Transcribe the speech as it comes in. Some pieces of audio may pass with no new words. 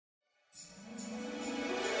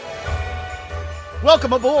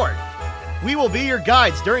Welcome aboard! We will be your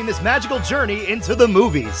guides during this magical journey into the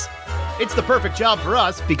movies. It's the perfect job for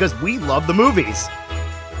us because we love the movies.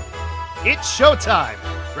 It's showtime!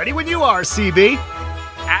 Ready when you are, CB.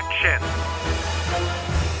 Action!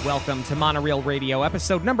 Welcome to Monorail Radio,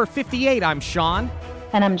 episode number 58. I'm Sean.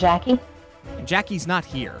 And I'm Jackie. And Jackie's not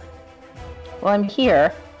here. Well, I'm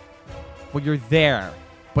here. Well, you're there,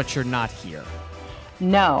 but you're not here.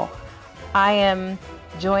 No. I am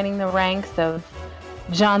joining the ranks of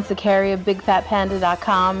John Sicaria,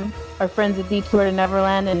 BigFatPanda.com, our friends at Detour to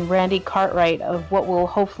Neverland, and Randy Cartwright of what will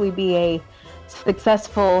hopefully be a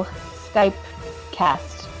successful Skype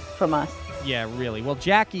cast from us. Yeah, really. Well,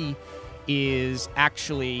 Jackie is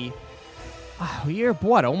actually, you're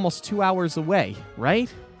what, almost 2 hours away,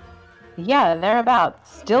 right? Yeah,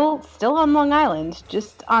 thereabouts. Still on Long Island,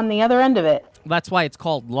 just on the other end of it. That's why it's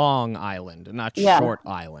called Long Island, not Short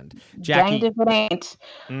Island. Jackie, danged if it ain't.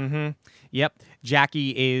 Mm-hmm. Yep.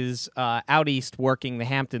 Jackie is out east working the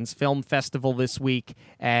Hamptons Film Festival this week,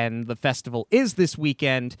 and the festival is this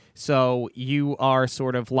weekend, so you are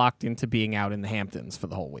sort of locked into being out in the Hamptons for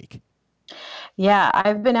the whole week. Yeah,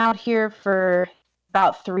 I've been out here for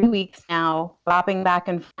about 3 weeks now, bopping back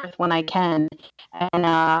and forth when I can. And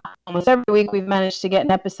almost every week we've managed to get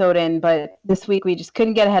an episode in, but this week we just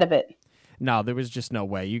couldn't get ahead of it. No, there was just no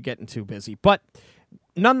way. You're getting too busy. But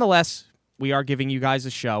nonetheless, we are giving you guys a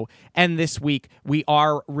show. And this week, we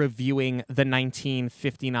are reviewing the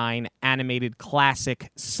 1959 animated classic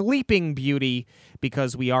Sleeping Beauty,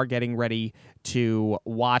 because we are getting ready to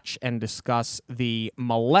watch and discuss the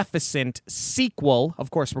Maleficent sequel. Of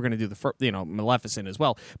course, we're going to do the Maleficent as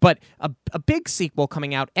well. But a big sequel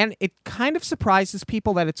coming out. And it kind of surprises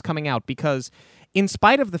people that it's coming out, because in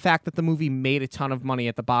spite of the fact that the movie made a ton of money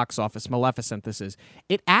at the box office, Maleficent this is,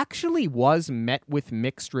 it actually was met with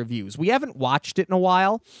mixed reviews. We haven't watched it in a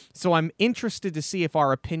while, so I'm interested to see if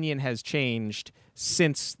our opinion has changed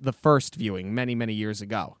since the first viewing many, many years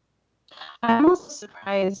ago. I'm also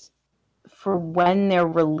surprised for when they're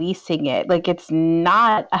releasing it. Like, it's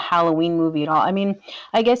not a Halloween movie at all. I mean,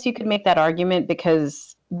 I guess you could make that argument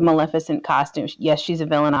because Maleficent costume, yes, she's a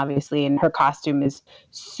villain, obviously, and her costume is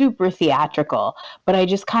super theatrical, but I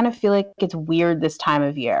just kind of feel like it's weird this time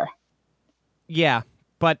of year. Yeah,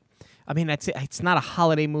 but, I mean, it's not a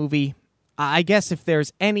holiday movie. I guess if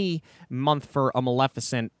there's any month for a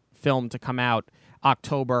Maleficent film to come out,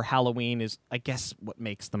 October, Halloween is, I guess, what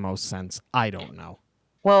makes the most sense. I don't know.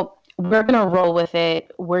 Well, we're going to roll with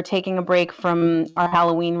it. We're taking a break from our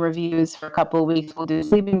Halloween reviews for a couple of weeks. We'll do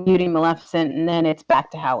Sleeping Beauty, Maleficent, and then it's back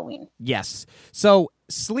to Halloween. Yes. So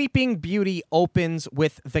Sleeping Beauty opens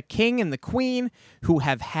with the king and the queen, who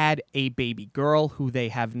have had a baby girl who they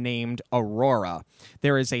have named Aurora.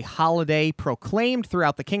 There is a holiday proclaimed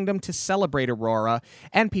throughout the kingdom to celebrate Aurora,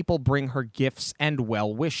 and people bring her gifts and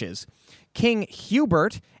well wishes. King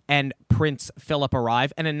Hubert and Prince Philip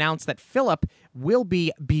arrive and announce that Philip will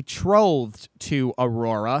be betrothed to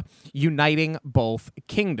Aurora, uniting both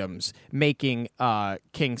kingdoms, making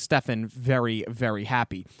King Stefan very, very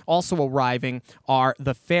happy. Also arriving are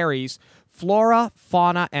the fairies, Flora,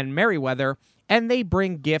 Fauna, and Merryweather, and they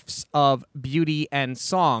bring gifts of beauty and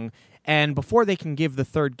song. And before they can give the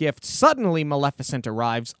third gift, suddenly Maleficent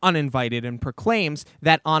arrives uninvited and proclaims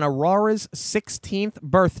that on Aurora's 16th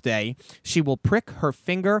birthday, she will prick her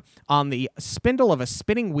finger on the spindle of a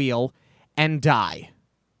spinning wheel and die.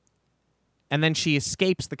 And then she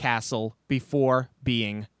escapes the castle before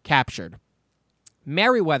being captured.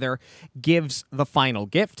 Merryweather gives the final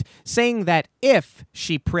gift, saying that if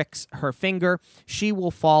she pricks her finger, she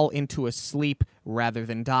will fall into a sleep rather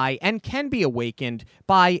than die and can be awakened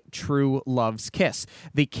by true love's kiss.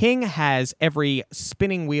 The king has every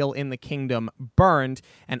spinning wheel in the kingdom burned,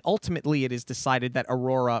 and ultimately it is decided that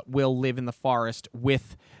Aurora will live in the forest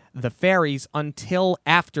with the fairies until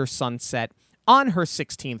after sunset on her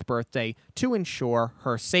 16th birthday to ensure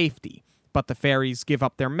her safety. But the fairies give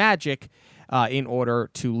up their magic in order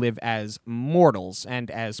to live as mortals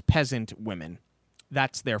and as peasant women.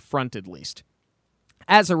 That's their front, at least.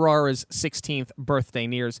 As Aurora's 16th birthday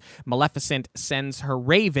nears, Maleficent sends her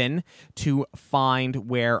raven to find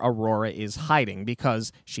where Aurora is hiding,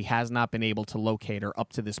 because she has not been able to locate her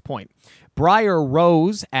up to this point. Briar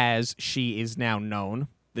Rose, as she is now known,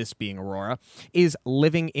 this being Aurora, is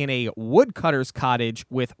living in a woodcutter's cottage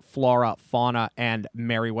with Flora, Fauna, and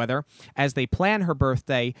Merryweather. As they plan her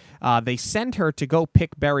birthday, they send her to go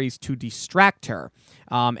pick berries to distract her.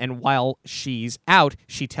 And while she's out,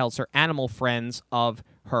 she tells her animal friends of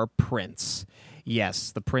her prince.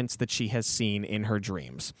 Yes, the prince that she has seen in her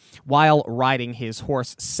dreams. While riding his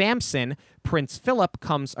horse Samson, Prince Philip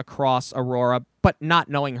comes across Aurora, but not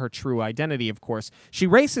knowing her true identity, of course. She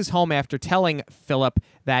races home after telling Philip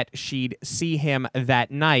that she'd see him that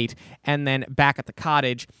night, and then back at the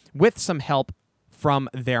cottage, with some help from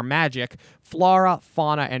their magic, Flora,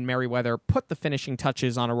 Fauna, and Merryweather put the finishing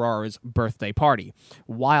touches on Aurora's birthday party.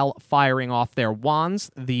 While firing off their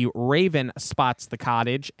wands, the Raven spots the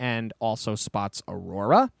cottage and also spots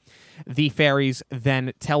Aurora. The fairies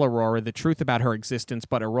then tell Aurora the truth about her existence,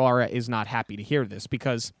 but Aurora is not happy to hear this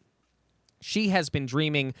because she has been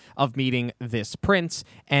dreaming of meeting this prince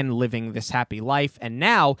and living this happy life, and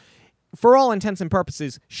now, for all intents and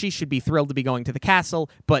purposes, she should be thrilled to be going to the castle,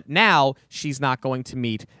 but now she's not going to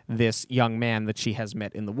meet this young man that she has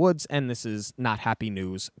met in the woods, and this is not happy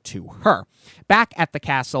news to her. Back at the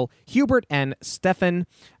castle, Hubert and Stefan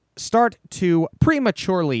start to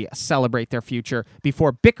prematurely celebrate their future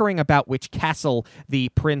before bickering about which castle the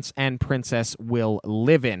prince and princess will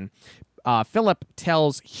live in. Philip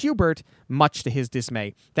tells Hubert, much to his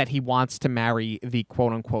dismay, that he wants to marry the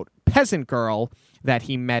quote-unquote peasant girl that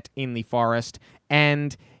he met in the forest,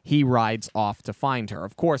 and he rides off to find her.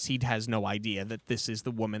 Of course, he has no idea that this is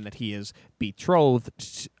the woman that he is betrothed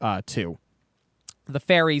to. The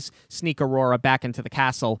fairies sneak Aurora back into the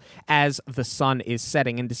castle as the sun is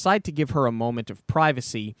setting and decide to give her a moment of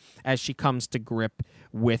privacy as she comes to grip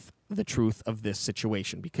with the truth of this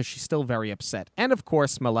situation because she's still very upset. And of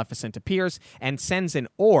course, Maleficent appears and sends an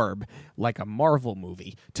orb, like a Marvel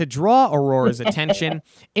movie, to draw Aurora's attention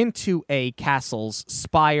into a castle's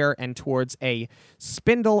spire and towards a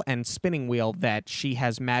spindle and spinning wheel that she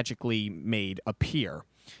has magically made appear.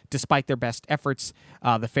 Despite their best efforts,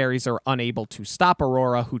 the fairies are unable to stop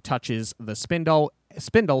Aurora, who touches the spindle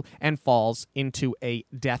and falls into a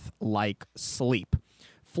death-like sleep.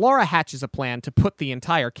 Flora hatches a plan to put the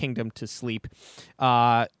entire kingdom to sleep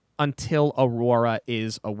until Aurora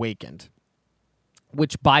is awakened.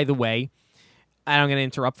 Which, by the way, and I'm going to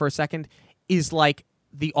interrupt for a second, is like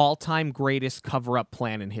the all-time greatest cover-up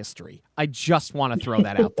plan in history. I just want to throw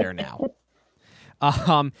that out there now.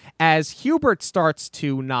 As Hubert starts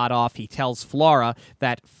to nod off, he tells Flora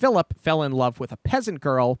that Philip fell in love with a peasant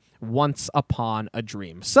girl once upon a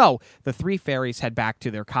dream. So the three fairies head back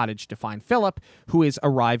to their cottage to find Philip, who is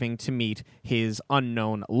arriving to meet his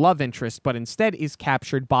unknown love interest, but instead is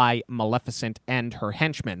captured by Maleficent and her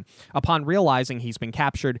henchmen. Upon realizing he's been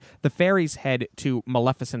captured, the fairies head to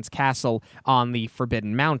Maleficent's castle on the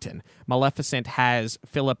Forbidden Mountain. Maleficent has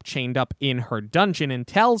Philip chained up in her dungeon and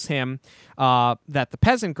tells him that the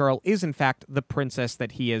peasant girl is in fact the princess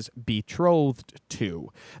that he is betrothed to.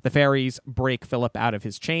 The fairies break Philip out of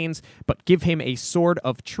his chains, but give him a sword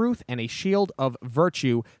of truth and a shield of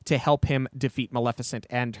virtue to help him defeat Maleficent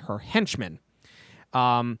and her henchmen.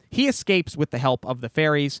 He escapes with the help of the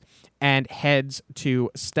fairies and heads to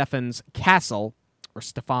Stefan's castle,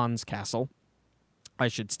 I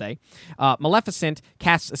should say. Maleficent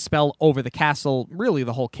casts a spell over the castle, really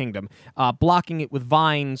the whole kingdom, blocking it with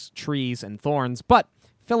vines, trees, and thorns, but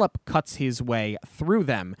Philip cuts his way through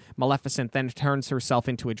them. Maleficent then turns herself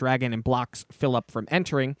into a dragon and blocks Philip from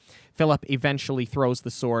entering. Philip eventually throws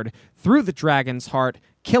the sword through the dragon's heart,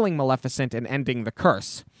 killing Maleficent and ending the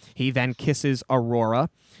curse. He then kisses Aurora,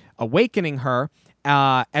 awakening her,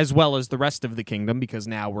 as well as the rest of the kingdom, because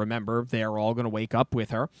now, remember, they're all going to wake up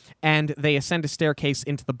with her, and they ascend a staircase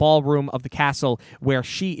into the ballroom of the castle, where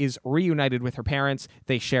she is reunited with her parents,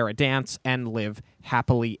 they share a dance, and live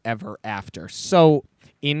happily ever after. So,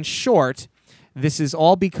 in short, this is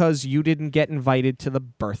all because you didn't get invited to the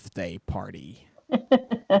birthday party.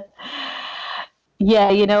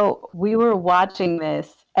 Yeah, we were watching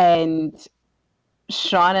this, and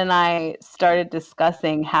Sean and I started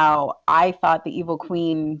discussing how I thought the evil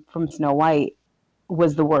queen from Snow White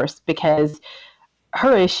was the worst because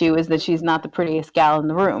her issue is that she's not the prettiest gal in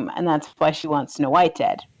the room, and that's why she wants Snow White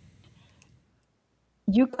dead.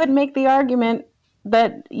 You could make the argument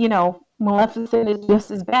that, Maleficent is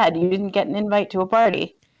just as bad. You didn't get an invite to a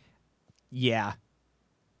party. Yeah.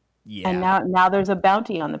 And now there's a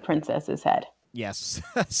bounty on the princess's head. Yes.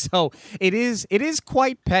 So it is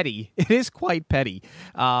quite petty. It is quite petty.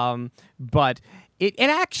 But it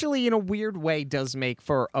actually, in a weird way, does make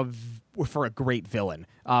for a great villain.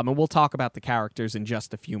 And we'll talk about the characters in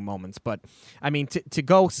just a few moments. But I mean, to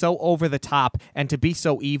go so over the top and to be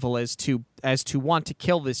so evil as to want to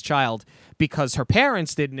kill this child because her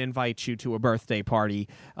parents didn't invite you to a birthday party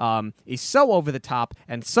is so over the top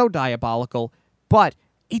and so diabolical. But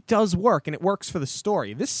it does work, and it works for the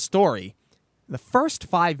story. This story, the first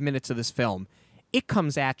 5 minutes of this film, it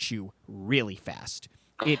comes at you really fast.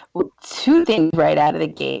 Well, two things right out of the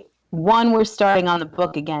gate. One, we're starting on the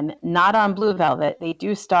book again, not on Blue Velvet. They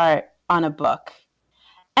do start on a book.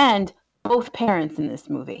 And both parents in this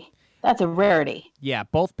movie. That's a rarity. Yeah,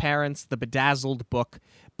 both parents, the bedazzled book,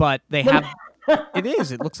 but they have it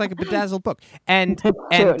is. It looks like a bedazzled book. And True.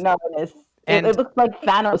 No, it is. It looks like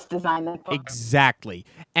Thanos designed that book. Exactly.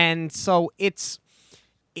 And so it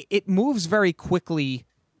moves very quickly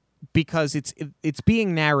because it's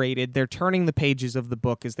being narrated. They're turning the pages of the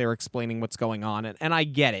book as they're explaining what's going on. And I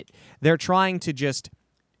get it. They're trying to just,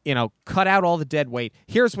 cut out all the dead weight.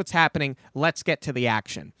 Here's what's happening. Let's get to the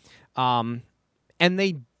action. And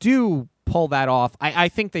they do pull that off. I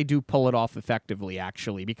think they do pull it off effectively,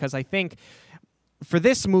 actually, because I think for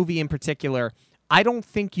this movie in particular, I don't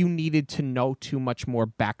think you needed to know too much more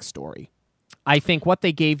backstory. I think what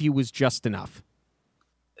they gave you was just enough.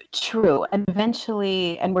 True. And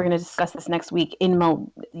eventually, and we're going to discuss this next week, in the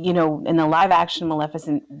live action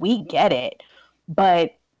Maleficent, we get it,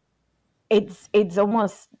 but it's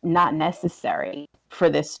almost not necessary for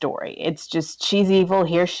this story. It's just, she's evil,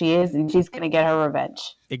 here she is, and she's going to get her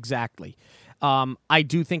revenge. Exactly. I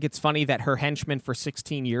do think it's funny that her henchmen for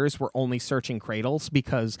 16 years were only searching cradles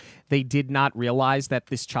because they did not realize that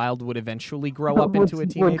this child would eventually grow up into a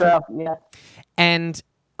teenager. Yeah. And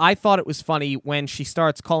I thought it was funny when she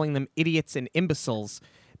starts calling them idiots and imbeciles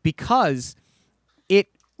because it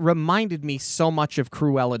reminded me so much of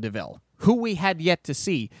Cruella de Vil, who we had yet to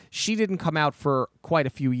see. She didn't come out for quite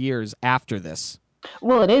a few years after this.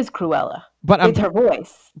 Well, it is Cruella. But it's her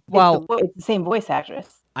voice. Well, it's the same voice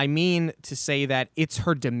actress. I mean to say that it's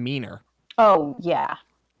her demeanor. Oh, yeah.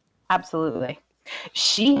 Absolutely.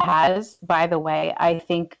 She has, by the way, I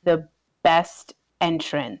think the best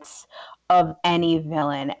entrance of any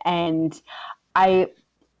villain. And I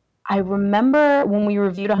remember when we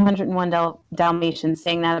reviewed 101 Dalmatians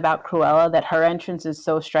saying that about Cruella, that her entrance is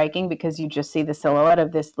so striking because you just see the silhouette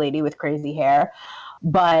of this lady with crazy hair.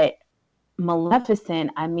 But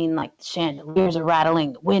Maleficent, I mean, like, chandeliers are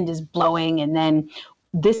rattling, the wind is blowing, and then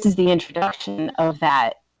this is the introduction of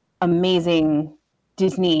that amazing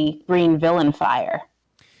Disney green villain fire.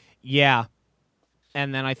 Yeah.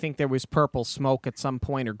 And then I think there was purple smoke at some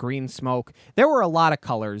point, or green smoke. There were a lot of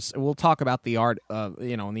colors. We'll talk about the art, and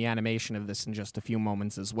the animation of this in just a few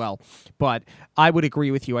moments as well. But I would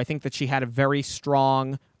agree with you. I think that she had a very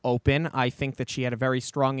strong open. I think that she had a very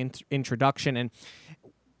strong introduction. And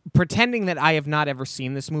pretending that I have not ever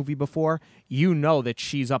seen this movie before, you know that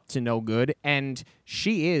she's up to no good, and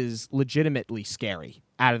she is legitimately scary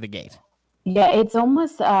out of the gate. Yeah, it's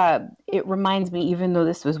almost, it reminds me, even though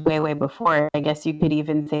this was way, way before, I guess you could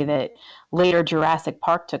even say that later Jurassic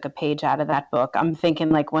Park took a page out of that book. I'm thinking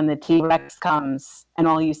like when the T-Rex comes and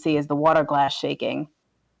all you see is the water glass shaking.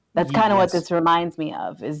 That's kind of what this reminds me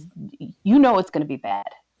of, is it's going to be bad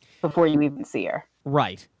before you even see her.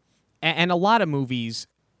 Right. And a lot of movies,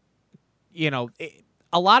 a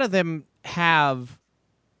lot of them have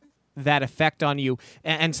that effect on you,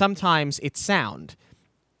 and sometimes it's sound.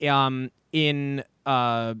 In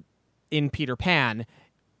Peter Pan,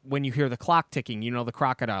 when you hear the clock ticking, the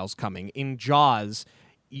crocodile's coming. In Jaws,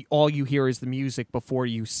 all you hear is the music before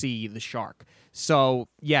you see the shark. So,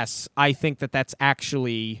 yes, I think that's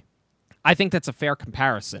a fair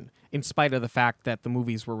comparison, in spite of the fact that the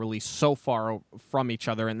movies were released so far from each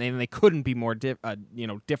other, and they couldn't be more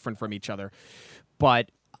different from each other. But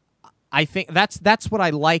I think that's what I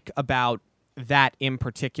like about that in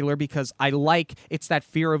particular, because it's that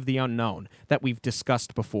fear of the unknown that we've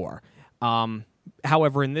discussed before.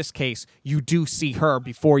 However, in this case, you do see her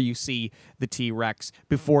before you see the T-Rex,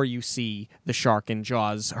 before you see the shark in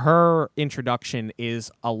Jaws. Her introduction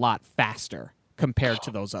is a lot faster compared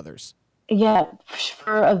to those others. Yeah,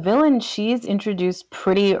 for a villain, she's introduced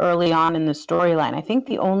pretty early on in the storyline. I think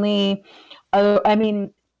the only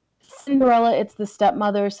Cinderella, it's the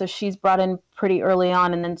stepmother, so she's brought in pretty early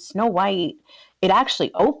on. And then Snow White, it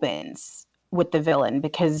actually opens with the villain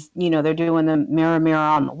because, they're doing the mirror, mirror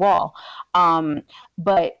on the wall.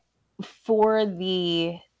 But for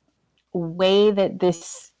the way that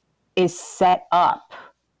this is set up,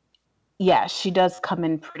 yeah, she does come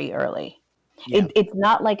in pretty early. Yeah. It's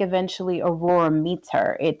not like eventually Aurora meets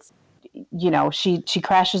her. It's, she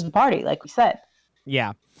crashes the party, like we said.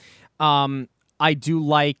 Yeah. I do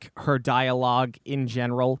like her dialogue in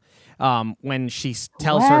general when she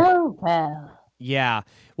tells her. Well. Yeah.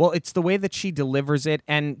 Well, it's the way that she delivers it,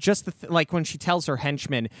 and just like when she tells her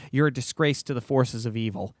henchmen, "You're a disgrace to the forces of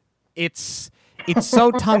evil." It's so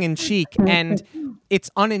tongue in cheek, and it's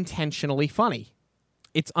unintentionally funny.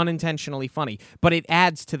 But it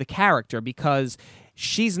adds to the character because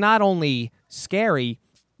she's not only scary,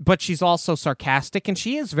 but she's also sarcastic, and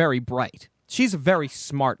she is very bright. She's a very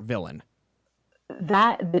smart villain.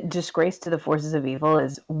 That the disgrace to the forces of evil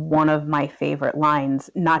is one of my favorite lines,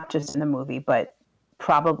 not just in the movie, but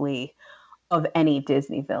probably of any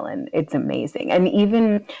Disney villain. It's amazing. And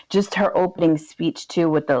even just her opening speech too,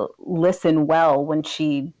 with the listen well, when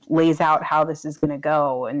she lays out how this is going to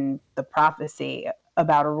go and the prophecy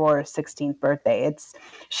about Aurora's 16th birthday.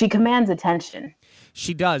 She commands attention.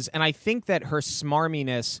 She does. And I think that her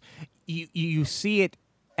smarminess, you see it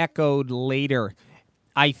echoed later,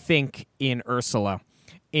 I think, in Ursula,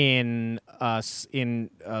 in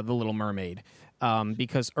The Little Mermaid,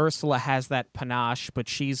 because Ursula has that panache, but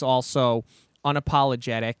she's also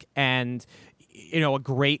unapologetic. And a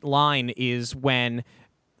great line is when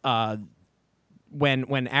Ariel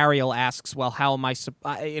asks, "Well, how am I?"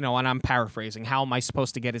 And I'm paraphrasing. How am I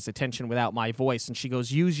supposed to get his attention without my voice? And she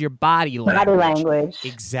goes, "Use your body language." Body language.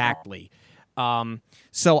 Exactly.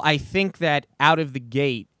 So I think that out of the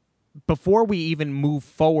gate, before we even move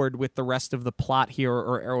forward with the rest of the plot here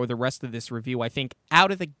or the rest of this review, I think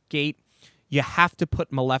out of the gate, you have to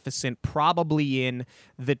put Maleficent probably in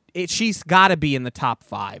she's got to be in the top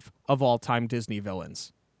 5 of all-time Disney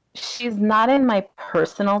villains. She's not in my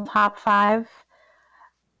personal top 5,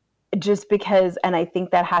 just because, and I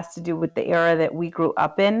think that has to do with the era that we grew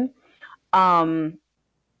up in.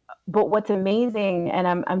 But what's amazing, and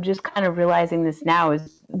I'm just kind of realizing this now,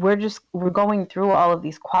 is we're going through all of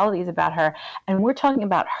these qualities about her, and we're talking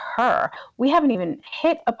about her. We haven't even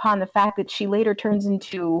hit upon the fact that she later turns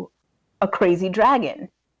into a crazy dragon.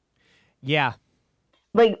 Yeah.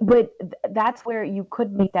 But that's where you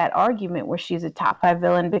could make that argument where she's a top 5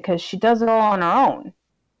 villain, because she does it all on her own.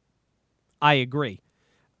 I agree.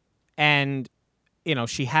 And,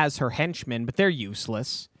 she has her henchmen, but they're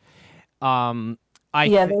useless.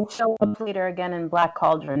 They show up later again in Black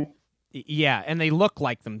Cauldron. Yeah, and they look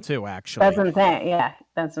like them too, actually. That's what I'm saying. Yeah,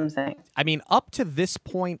 that's what I'm saying. I mean, up to this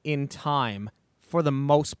point in time, for the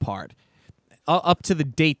most part, up to the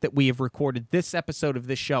date that we have recorded this episode of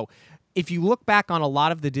this show, if you look back on a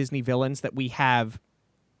lot of the Disney villains that we have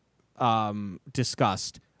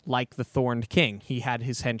discussed, like the Thorned King, he had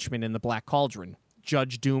his henchmen in the Black Cauldron.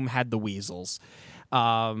 Judge Doom had the weasels.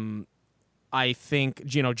 I think,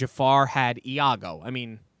 Jafar had Iago. I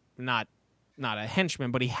mean, not a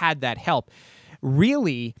henchman, but he had that help.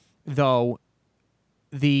 Really, though,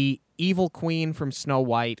 the evil queen from Snow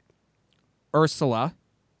White, Ursula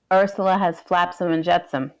has Flapsum and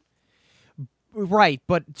Jetsam. Right,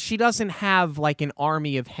 but she doesn't have like an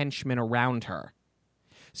army of henchmen around her.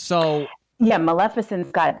 So yeah,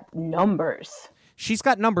 Maleficent's got numbers. She's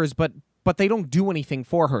got numbers, but they don't do anything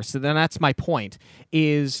for her. So then that's my point,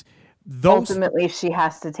 is ultimately she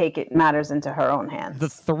has to take matters into her own hands. The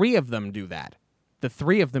 3 of them do that. The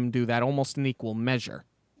 3 of them do that almost in equal measure.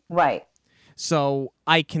 Right. So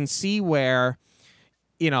I can see where,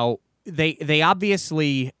 they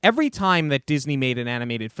obviously, every time that Disney made an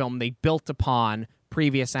animated film, they built upon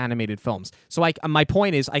previous animated films. So my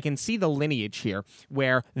point is, I can see the lineage here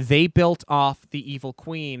where they built off the evil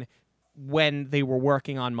queen when they were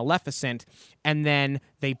working on Maleficent, and then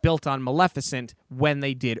they built on Maleficent when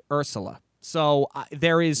they did Ursula. So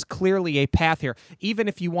there is clearly a path here. Even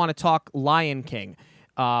if you want to talk Lion King,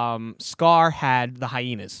 Scar had the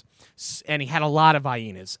hyenas, and he had a lot of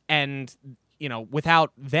hyenas. And,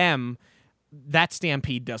 without them, that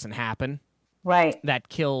stampede doesn't happen. Right. That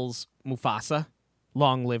kills Mufasa.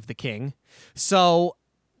 Long live the king. So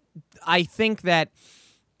I think that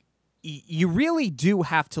you really do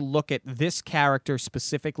have to look at this character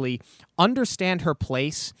specifically, understand her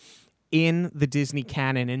place in the Disney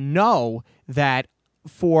canon, and know that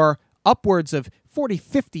for upwards of 40,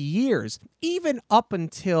 50 years, even up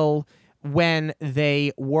until when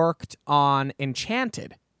they worked on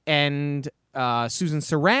Enchanted and Susan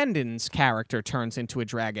Sarandon's character turns into a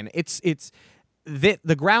dragon,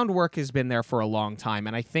 the groundwork has been there for a long time,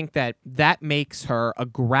 and I think that makes her a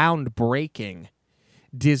groundbreaking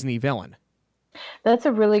Disney villain. That's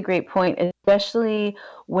a really great point, especially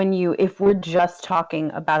if we're just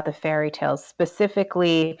talking about the fairy tales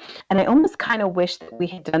specifically. And I almost kind of wish that we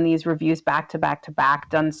had done these reviews back to back to back,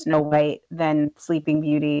 done Snow White, then Sleeping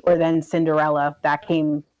Beauty, or then Cinderella, that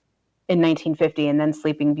came in 1950, and then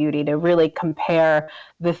Sleeping Beauty, to really compare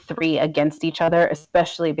the 3 against each other,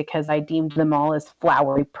 especially because I deemed them all as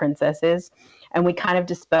flowery princesses. And we kind of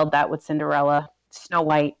dispelled that with Cinderella. Snow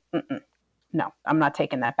White, no, I'm not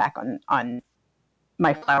taking that back on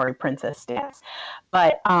my flowery princess stance.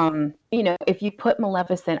 But, if you put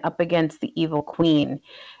Maleficent up against the evil queen,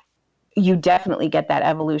 you definitely get that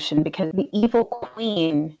evolution, because the evil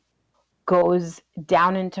queen goes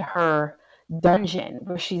down into her dungeon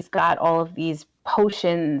where she's got all of these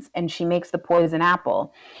potions and she makes the poison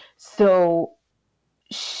apple. So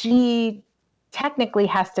she technically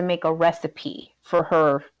has to make a recipe for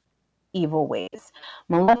her evil ways.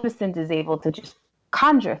 Maleficent is able to just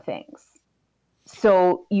conjure things.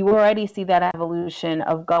 So you already see that evolution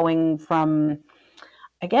of going from,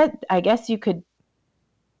 I guess you could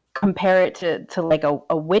compare it to like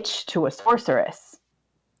a witch to a sorceress.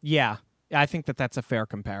 Yeah, I think that's a fair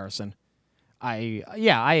comparison. I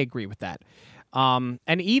agree with that. And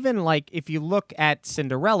even like if you look at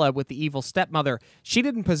Cinderella with the evil stepmother, she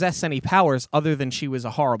didn't possess any powers other than she was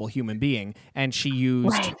a horrible human being, and she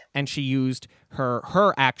used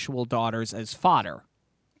her actual daughters as fodder.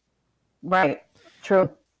 Right.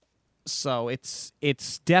 True. So it's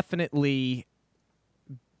definitely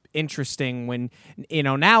interesting when,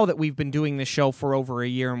 now that we've been doing this show for over a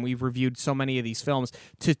year and we've reviewed so many of these films,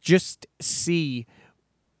 to just see.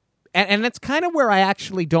 And that's kind of where I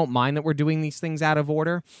actually don't mind that we're doing these things out of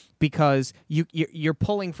order, because you're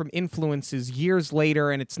pulling from influences years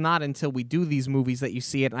later, and it's not until we do these movies that you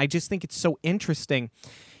see it. And I just think it's so interesting.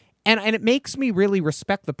 And it makes me really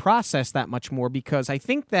respect the process that much more, because I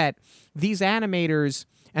think that these animators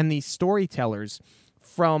and these storytellers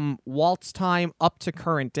from Walt's time up to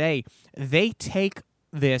current day, they take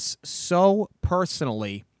this so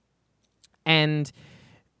personally and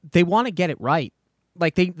they want to get it right.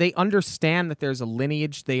 Like they understand that there's a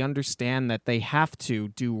lineage. They understand that they have to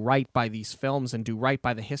do right by these films and do right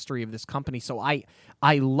by the history of this company. So I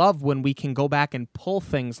love when we can go back and pull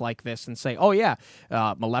things like this and say, oh yeah,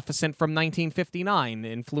 Maleficent from 1959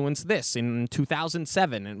 influenced this in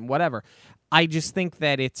 2007 and whatever. I just think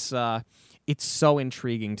that it's so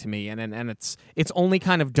intriguing to me, and it's only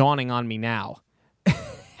kind of dawning on me now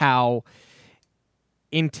how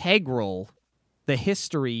integral the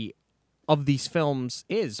history of these films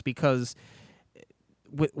is, because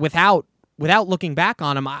without looking back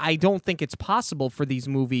on them, I don't think it's possible for these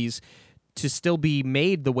movies to still be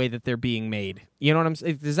made the way that they're being made. You know what I'm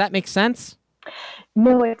saying? Does that make sense?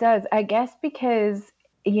 No, it does. I guess because,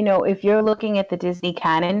 if you're looking at the Disney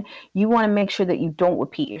canon, you want to make sure that you don't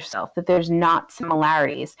repeat yourself, that there's not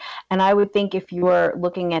similarities. And I would think if you're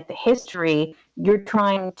looking at the history, you're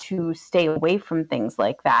trying to stay away from things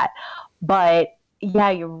like that. But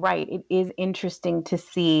yeah, you're right. It is interesting to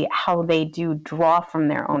see how they do draw from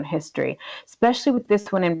their own history, especially with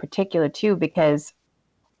this one in particular, too, because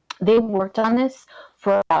they worked on this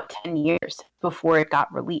for about 10 years before it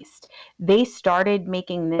got released. They started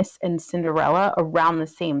making this and Cinderella around the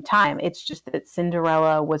same time. It's just that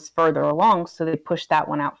Cinderella was further along, so they pushed that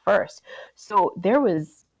one out first. So there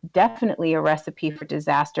was definitely a recipe for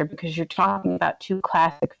disaster, because you're talking about two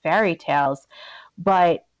classic fairy tales,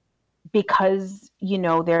 but because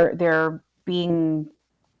they're being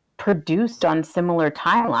produced on similar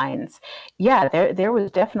timelines, yeah, there was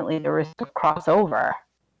definitely the risk of crossover.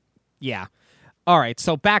 Yeah. All right,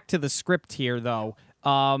 so back to the script here, though.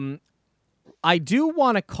 I do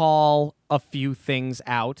want to call a few things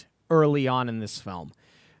out early on in this film.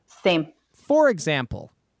 Same. For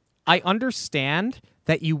example, I understand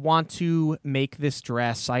that you want to make this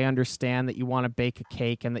dress. I understand that you want to bake a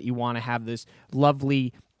cake and that you want to have this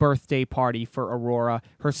lovely birthday party for Aurora,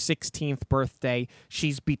 her 16th birthday.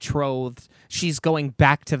 She's betrothed. She's going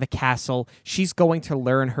back to the castle. She's going to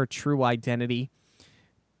learn her true identity.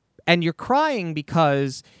 And you're crying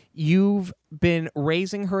because you've been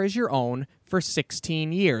raising her as your own for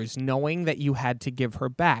 16 years, knowing that you had to give her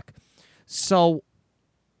back. So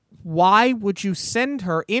why would you send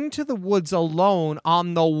her into the woods alone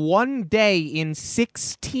on the one day in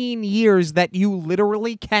 16 years that you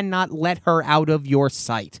literally cannot let her out of your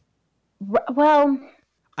sight? Well,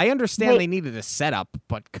 I understand they needed a setup,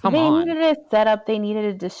 but come on. They needed a setup. They needed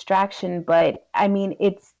a distraction. But, I mean,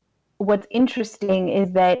 what's interesting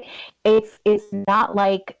is that it's not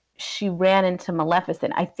like she ran into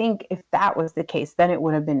Maleficent. I think if that was the case, then it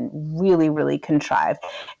would have been really, really contrived.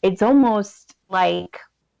 It's almost like,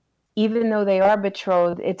 even though they are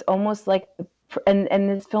betrothed, it's almost like, and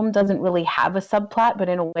this film doesn't really have a subplot, but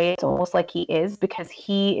in a way it's almost like he is, because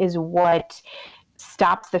he is what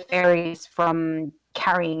stops the fairies from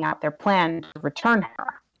carrying out their plan to return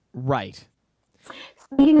her. Right.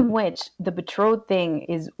 Speaking of which, the betrothed thing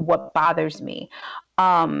is what bothers me.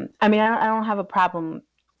 I mean, I don't have a problem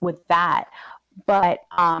with that, but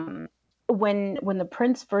when the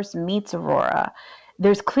prince first meets Aurora,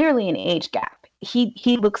 there's clearly an age gap.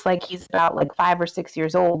 He looks like he's about like 5 or 6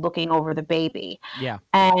 years old, looking over the baby. Yeah.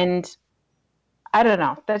 And I don't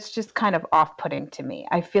know. That's just kind of off-putting to me.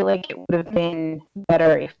 I feel like it would have been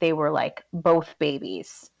better if they were like both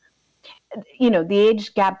babies. the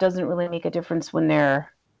age gap doesn't really make a difference when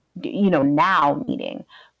they're, now meeting.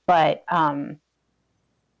 But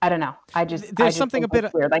I don't know. There's something a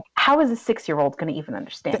bit weird. Like, how is a 6-year-old going to even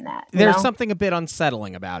understand that? There's something a bit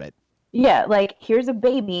unsettling about it. Yeah, like, here's a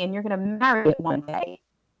baby and you're going to marry it one day.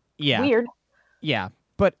 Yeah. Weird. Yeah.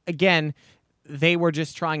 But again, they were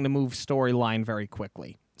just trying to move storyline very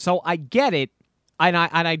quickly. So I get it, and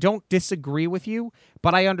I don't disagree with you,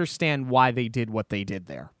 but I understand why they did what they did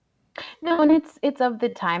there. No, and it's of the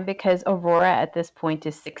time because Aurora at this point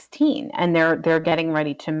is 16 and they're getting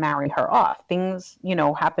ready to marry her off. Things,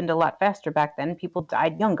 happened a lot faster back then. People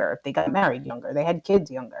died younger. They got married younger. They had kids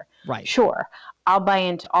younger. Right. Sure. I'll buy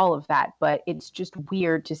into all of that, but it's just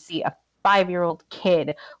weird to see a 5-year-old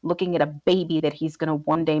kid looking at a baby that he's going to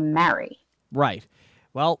one day marry. Right.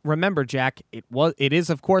 Well, remember, Jack, it is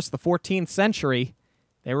of course the 14th century.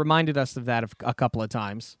 They reminded us of that a couple of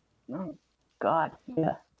times. Oh God.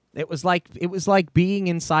 Yeah. It was like being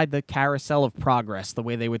inside the carousel of progress, the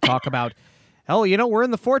way they would talk about, oh, we're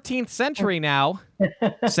in the 14th century now,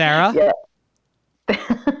 Sarah. Yeah.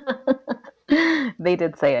 They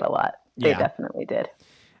did say it a lot. They Yeah. definitely did.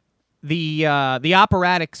 The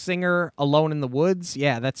operatic singer Alone in the Woods,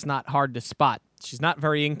 yeah, that's not hard to spot. She's not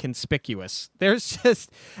very inconspicuous. There's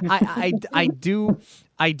just I do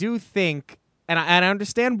think, and I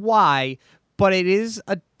understand why, but it is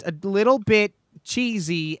a little bit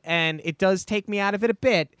cheesy, and it does take me out of it a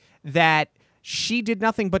bit that she did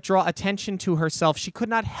nothing but draw attention to herself. She could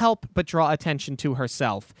not help but draw attention to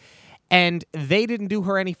herself. And they didn't do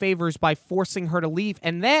her any favors by forcing her to leave.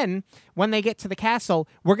 And then when they get to the castle,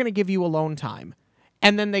 we're going to give you alone time.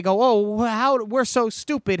 And then they go, oh, we're so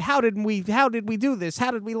stupid. How did we do this? How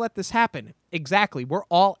did we let this happen? Exactly. We're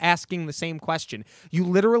all asking the same question. You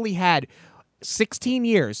literally had 16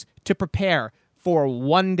 years to prepare for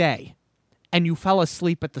one day, and you fell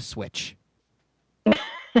asleep at the switch.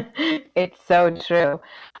 It's so true.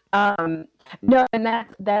 No, and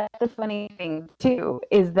that's the funny thing too,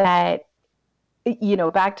 is that,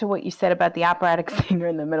 back to what you said about the operatic singer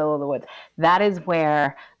in the middle of the woods, that is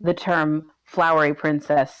where the term flowery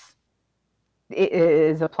princess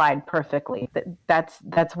is applied perfectly.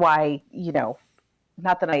 That's why,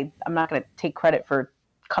 not that I'm not going to take credit for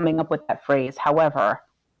coming up with that phrase. However,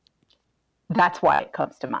 that's why it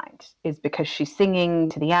comes to mind, is because she's singing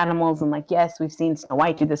to the animals, and yes, we've seen Snow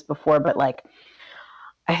White do this before, but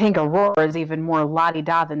I think Aurora is even more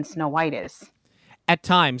la-di-da than Snow White is. At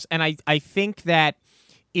times, and I think that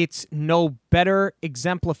it's no better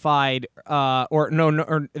exemplified,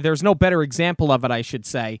 or there's no better example of it, I should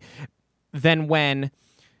say, than when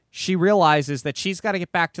she realizes that she's got to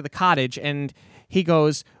get back to the cottage, and he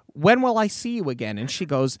goes, when will I see you again? And she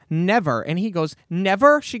goes, never. And he goes,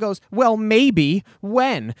 never? She goes, well, maybe.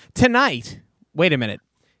 When? Tonight. Wait a minute.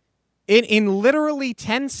 In literally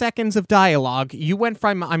 10 seconds of dialogue, you went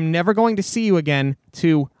from I'm never going to see you again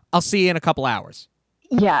to I'll see you in a couple hours.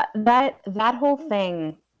 Yeah, that whole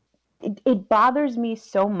thing, it bothers me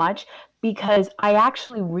so much because I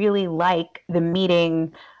actually really like the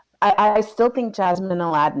meeting. I still think Jasmine and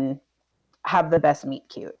Aladdin have the best meet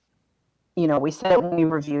cute. We said it when we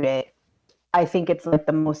reviewed it. I think it's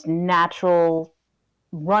the most natural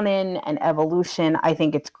run-in and evolution. I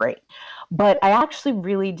think it's great. But I actually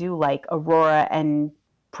really do like Aurora and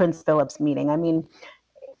Prince Philip's meeting. I mean,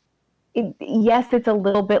 yes, it's a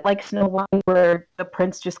little bit like Snow White, where the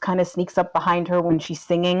prince just kind of sneaks up behind her when she's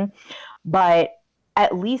singing. But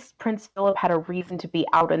at least Prince Philip had a reason to be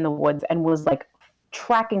out in the woods and was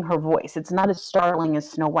tracking her voice. It's not as startling as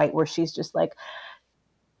Snow White, where she's just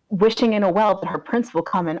wishing in a well that her prince will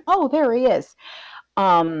come, and oh, there he is.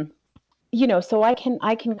 So I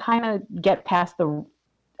can kind of get past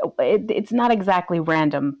it's not exactly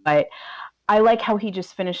random, but I like how he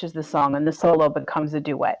just finishes the song and the solo becomes a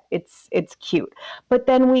duet. It's cute. But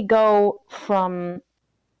then we go from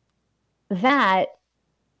that,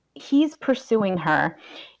 he's pursuing her.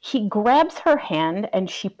 He grabs her hand and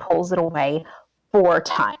she pulls it away 4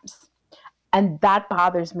 times. And that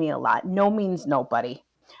bothers me a lot. No means nobody.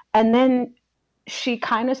 And then she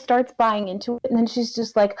kind of starts buying into it, and then she's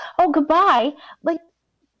just oh, goodbye.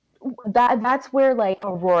 That's where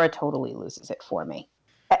Aurora totally loses it for me.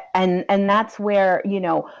 And that's where,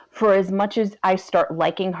 for as much as I start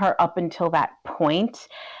liking her up until that point,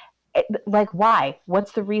 why?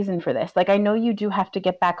 What's the reason for this? I know you do have to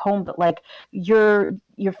get back home, but your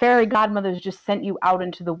fairy godmother's just sent you out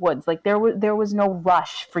into the woods. There was no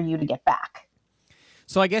rush for you to get back.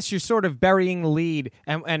 So I guess you're sort of burying the lead,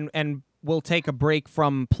 and we'll take a break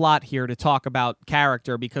from plot here to talk about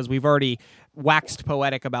character, because we've already waxed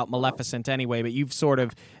poetic about Maleficent anyway, but you've sort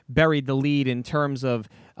of buried the lead in terms of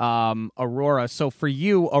Aurora. So for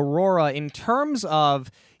you, Aurora, in terms of,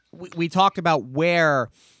 we talked about where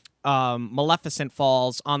Maleficent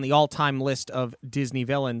falls on the all-time list of Disney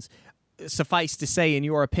villains. Suffice to say, in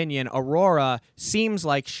your opinion, Aurora seems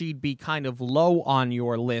like she'd be kind of low on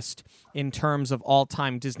your list in terms of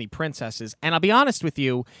all-time Disney princesses. And I'll be honest with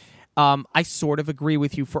you, I sort of agree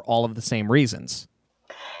with you for all of the same reasons.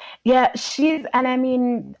 Yeah, and I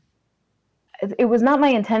mean, it was not my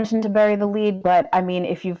intention to bury the lead, but I mean,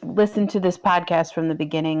 if you've listened to this podcast from the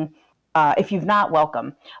beginning, if you've not,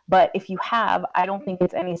 welcome. But if you have, I don't think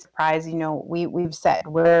it's any surprise. You know, we've said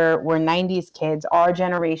we're 90s kids. Our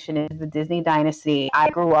generation is the Disney dynasty. I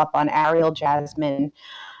grew up on Ariel, Jasmine,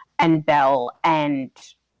 and Belle, and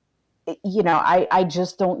you know, I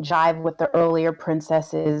just don't jive with the earlier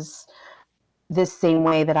princesses the same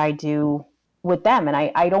way that I do with them. And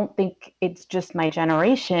I don't think it's just my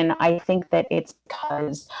generation. I think that it's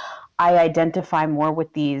because I identify more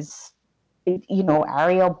with these, you know,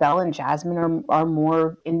 Ariel, Belle, and Jasmine are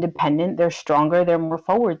more independent. They're stronger. They're more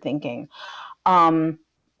forward thinking.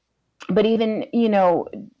 But even, you know,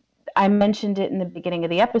 I mentioned it in the beginning of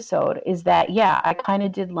the episode, is that, yeah, I kind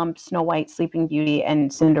of did lump Snow White, Sleeping Beauty,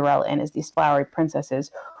 and Cinderella in as these flowery princesses.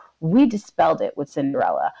 We dispelled it with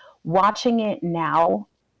Cinderella. Watching it now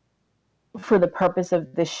for the purpose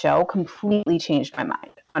of this show completely changed my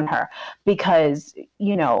mind on her, because,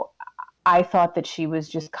 you know, I thought that she was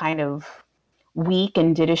just kind of weak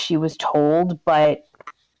and did as she was told, but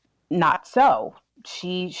not so.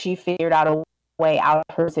 She figured out a way out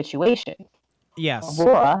of her situation. Yes.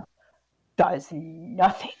 Aurora does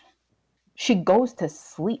nothing. She goes to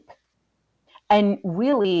sleep. And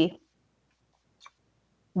really,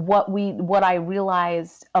 what I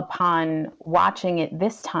realized upon watching it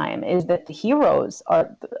this time is that the heroes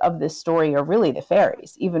of this story are really the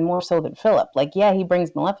fairies, even more so than Philip. Like, yeah, he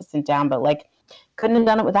brings Maleficent down, but like, couldn't have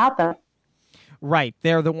done it without them. Right.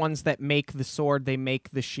 They're the ones that make the sword, they make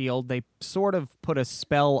the shield, they sort of put a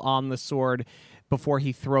spell on the sword before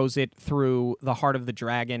he throws it through the heart of the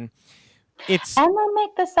dragon. And they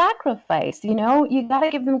make the sacrifice, you know? You got to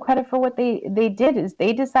give them credit for what they did. Is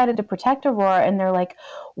they decided to protect Aurora, and they're like,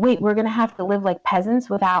 wait, we're going to have to live like peasants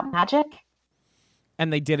without magic?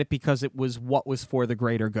 And they did it because it was what was for the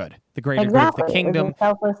greater good. The greater good of the kingdom. It was a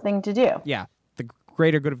selfless thing to do. Yeah. The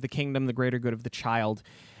greater good of the kingdom, the greater good of the child.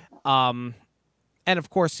 And of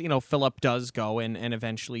course, you know, Philip does go and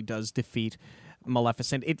eventually does defeat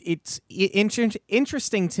Maleficent. It's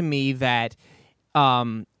interesting to me that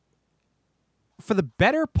for the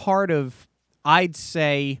better part of, I'd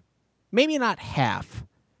say, maybe not half,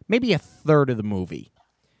 maybe a third of the movie,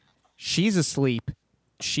 she's asleep,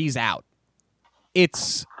 she's out.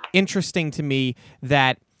 It's interesting to me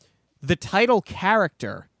that the title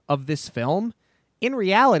character of this film, in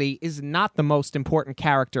reality, is not the most important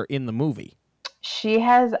character in the movie. She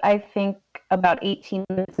has, I think, about 18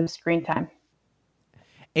 minutes of screen time.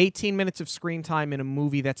 18 minutes of screen time in a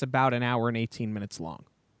movie that's about an hour and 18 minutes long.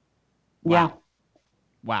 Wow. Yeah.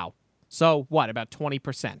 Wow. So what, about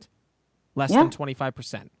 20%? Less than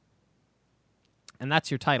 25%. And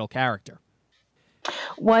that's your title character.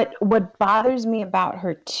 What bothers me about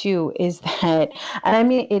her, too, is that, and I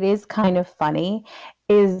mean, it is kind of funny,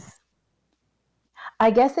 is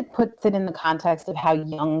I guess it puts it in the context of how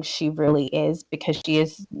young she really is, because she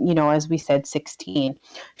is, you know, as we said, 16.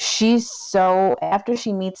 She's so, after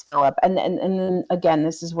she meets Philip, and then again,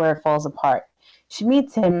 this is where it falls apart. She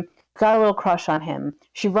meets him, got a little crush on him.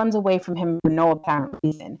 She runs away from him for no apparent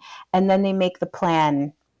reason. And then they make the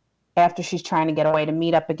plan after she's trying to get away to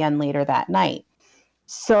meet up again later that night.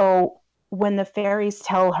 So when the fairies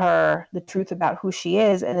tell her the truth about who she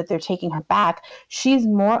is and that they're taking her back, she's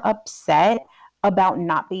more upset about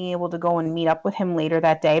not being able to go and meet up with him later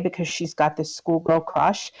that day because she's got this schoolgirl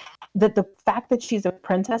crush, that the fact that she's a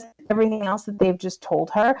princess, everything else that they've just told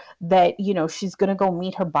her, that, you know, she's going to go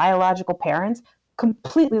meet her biological parents,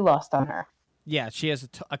 completely lost on her. Yeah, she has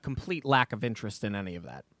a complete lack of interest in any of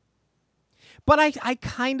that. But I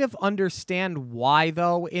kind of understand why,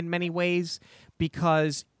 though, in many ways,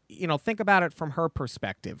 because, you know, think about it from her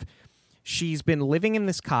perspective. She's been living in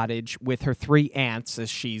this cottage with her 3 aunts, as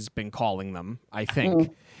she's been calling them, I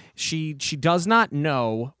think. She does not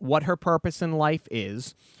know what her purpose in life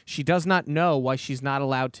is. She does not know why she's not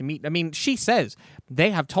allowed to meet. I mean, she says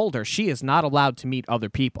they have told her she is not allowed to meet other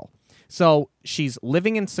people. So she's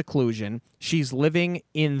living in seclusion. She's living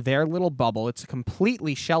in their little bubble. It's a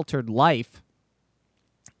completely sheltered life.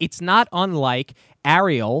 It's not unlike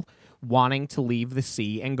Ariel wanting to leave the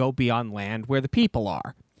sea and go beyond land where the people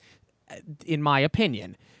are, in my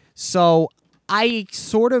opinion. So I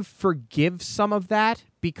sort of forgive some of that,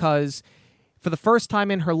 because For the first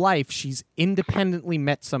time in her life, she's independently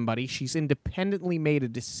met somebody. She's independently made a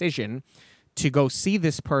decision to go see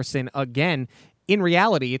this person again. In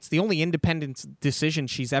reality, it's the only independent decision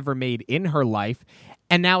she's ever made in her life,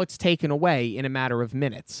 and now it's taken away in a matter of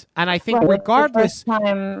minutes. And I think regardless... It's the first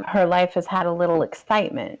time her life has had a little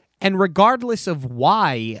excitement. And regardless of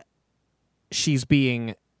why she's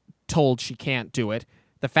being told she can't do it,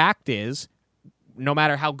 the fact is, no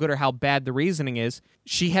matter how good or how bad the reasoning is,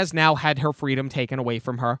 she has now had her freedom taken away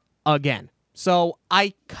from her again. So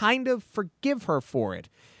I kind of forgive her for it.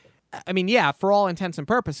 I mean, yeah, for all intents and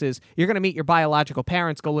purposes, you're going to meet your biological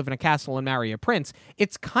parents, go live in a castle, and marry a prince.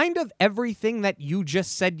 It's kind of everything that you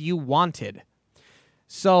just said you wanted.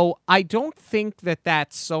 So I don't think that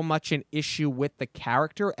that's so much an issue with the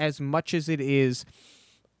character as much as it is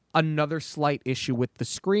another slight issue with the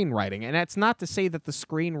screenwriting. And that's not to say that the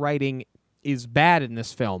screenwriting is bad in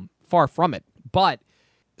this film. Far from it. But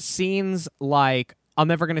scenes like, I'm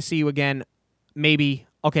never going to see you again, maybe,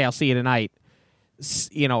 okay, I'll see you tonight.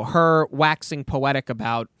 You know, her waxing poetic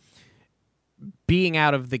about being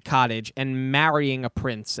out of the cottage and marrying a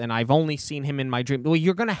prince, and I've only seen him in my dream. Well,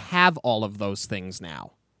 you're going to have all of those things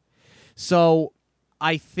now. So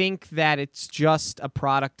I think that it's just a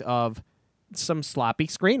product of some sloppy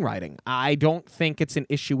screenwriting. I don't think it's an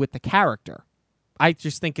issue with the character. I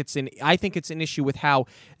just think it's an issue with how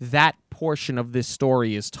that portion of this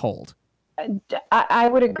story is told. I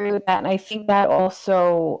would agree with that, and I think that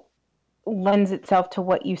also lends itself to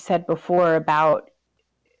what you said before about,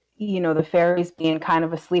 you know, the fairies being kind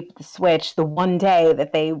of asleep at the switch the one day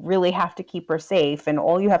that they really have to keep her safe, and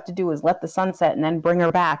all you have to do is let the sun set and then bring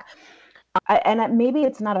her back. And maybe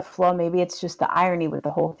it's not a flaw, maybe it's just the irony with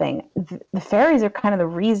the whole thing. The fairies are kind of the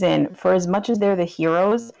reason, for as much as they're the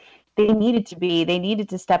heroes, they needed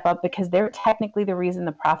to step up because they're technically the reason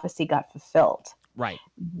the prophecy got fulfilled. Right.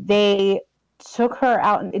 They took her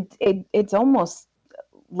out, and it's almost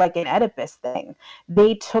like an Oedipus thing.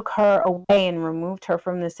 They took her away and removed her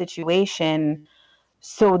from the situation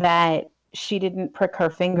so that she didn't prick her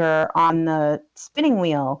finger on the spinning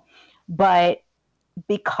wheel. But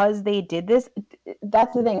because they did this,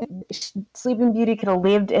 that's the thing. Sleeping Beauty could have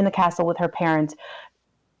lived in the castle with her parents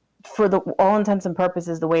for all intents and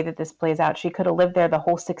purposes. The way that this plays out, she could have lived there the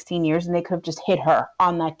whole 16 years and they could have just hit her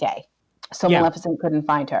on that day. So yeah. Maleficent couldn't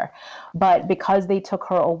find her. But because they took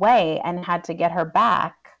her away and had to get her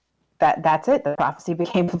back, that's it. The prophecy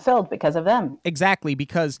became fulfilled because of them. Exactly,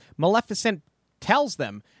 because Maleficent tells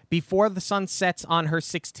them before the sun sets on her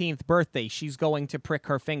 16th birthday, she's going to prick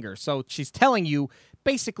her finger. So she's telling you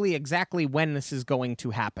basically exactly when this is going to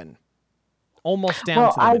happen. Almost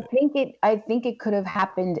down to the minute. I think it could have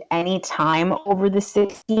happened any time over the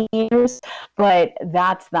 16 years, but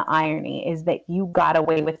that's the irony, is that you got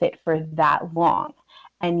away with it for that long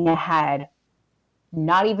and you had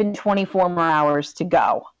not even 24 more hours to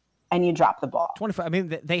go. And you drop the ball. 25. I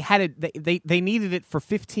mean, they had it. They needed it for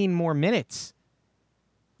 15 more minutes.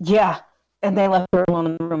 Yeah, and they left her alone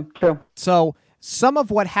in the room. True. So some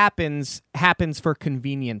of what happens for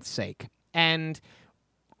convenience sake, and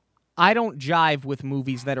I don't jive with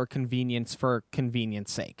movies that are convenience for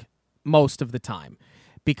convenience sake most of the time,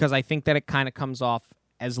 because I think that it kind of comes off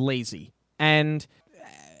as lazy, and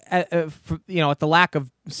at the lack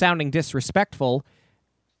of sounding disrespectful.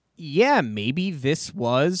 Yeah, maybe this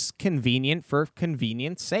was convenient for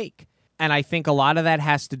convenience sake. And I think a lot of that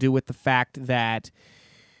has to do with the fact that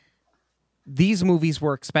these movies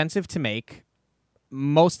were expensive to make,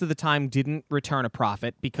 most of the time didn't return a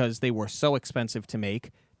profit because they were so expensive to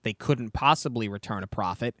make, they couldn't possibly return a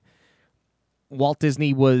profit. Walt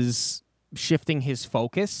Disney was shifting his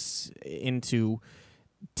focus into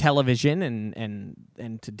television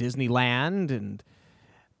and to Disneyland, and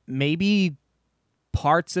maybe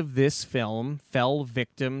parts of this film fell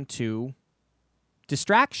victim to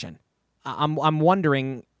distraction. I'm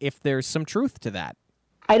wondering if there's some truth to that.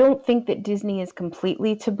 I don't think that Disney is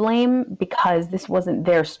completely to blame because this wasn't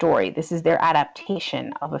their story. This is their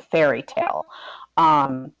adaptation of a fairy tale.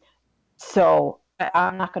 So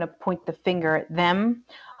I'm not going to point the finger at them.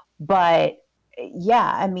 But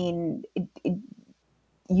yeah, I mean,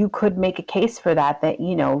 you could make a case for that,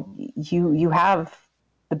 you know, you have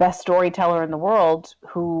the best storyteller in the world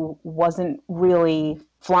who wasn't really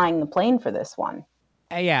flying the plane for this one.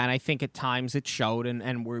 Yeah, and I think at times it showed,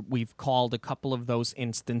 and we've called a couple of those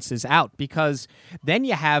instances out, because then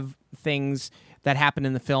you have things that happen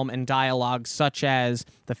in the film and dialogue such as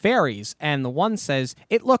the fairies, and the one says,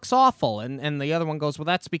 it looks awful, and the other one goes, well,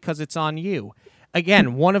 that's because it's on you.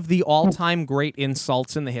 Again, one of the all-time great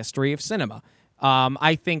insults in the history of cinema.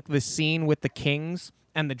 I think the scene with the kings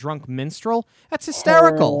and the drunk minstrel. That's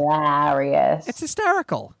hysterical. Hilarious. It's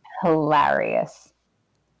hysterical. Hilarious.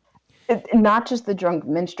 Not just the drunk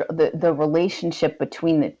minstrel, the relationship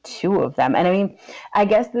between the two of them. And I mean, I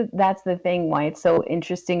guess that's the thing why it's so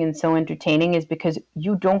interesting and so entertaining is because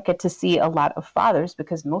you don't get to see a lot of fathers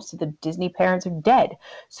because most of the Disney parents are dead.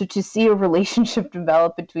 So to see a relationship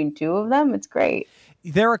develop between two of them, it's great.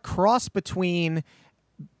 They're a cross between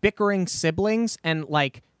bickering siblings and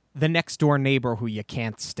like the next door neighbor who you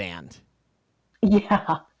can't stand.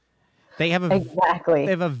 Yeah. They have exactly.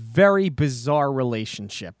 They have a very bizarre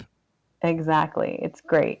relationship. Exactly. It's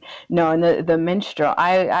great. No, and the minstrel,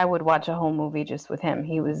 I would watch a whole movie just with him.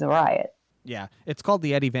 He was a riot. Yeah. It's called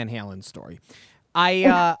the Eddie Van Halen story.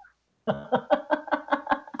 I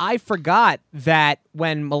forgot that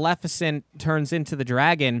when Maleficent turns into the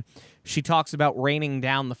dragon, she talks about raining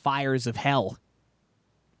down the fires of hell.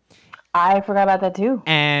 I forgot about that too.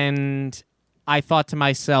 And I thought to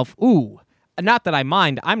myself, ooh, not that I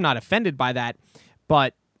mind. I'm not offended by that.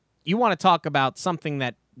 But you want to talk about something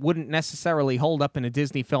that wouldn't necessarily hold up in a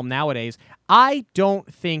Disney film nowadays. I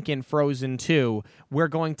don't think in Frozen 2 we're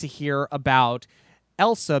going to hear about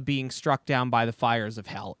Elsa being struck down by the fires of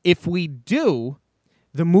hell. If we do,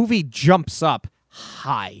 the movie jumps up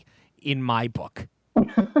high in my book.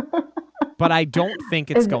 But I don't think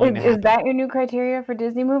it's going to happen. Is that your new criteria for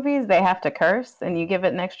Disney movies? They have to curse and you give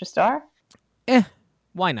it an extra star?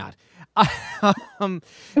 Why not?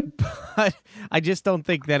 But I just don't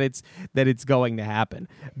think that it's going to happen.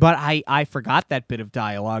 But I forgot that bit of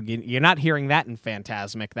dialogue. You're not hearing that in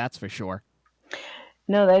Fantasmic, that's for sure.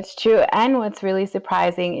 No, that's true. And what's really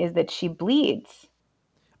surprising is that she bleeds.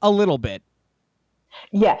 A little bit.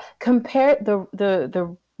 Yeah, compare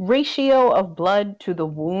the ratio of blood to the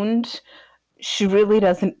wound. She really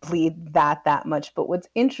doesn't bleed that much. But what's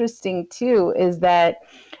interesting too is that,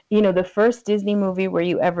 the first Disney movie where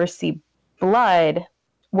you ever see blood,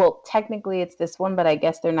 well, technically it's this one, but I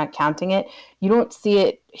guess they're not counting it. You don't see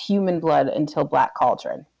it human blood until Black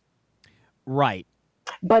Cauldron. Right.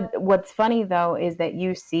 But what's funny though is that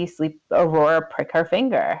you see Aurora prick her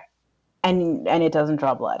finger and it doesn't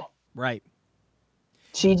draw blood. Right.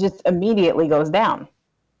 She just immediately goes down.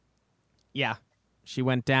 Yeah. She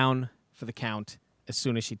went down for the count as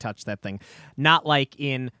soon as she touched that thing. Not like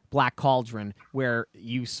in Black Cauldron where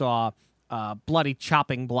you saw bloody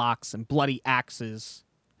chopping blocks and bloody axes.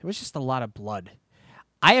 There was just a lot of blood.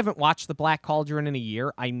 I haven't watched the Black Cauldron in a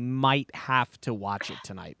year. I might have to watch it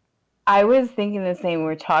tonight. I was thinking the same.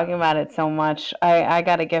 We're talking about it so much. I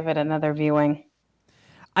got to give it another viewing.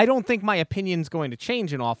 I don't think my opinion's going to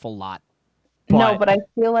change an awful lot. No, but I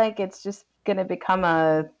feel like it's just going to become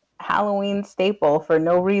a Halloween staple for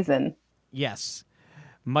no reason. Yes.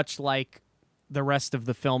 Much like the rest of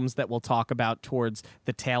the films that we'll talk about towards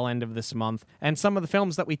the tail end of this month. And some of the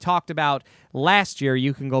films that we talked about last year,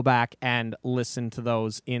 you can go back and listen to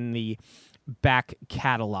those in the back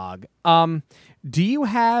catalog. Do you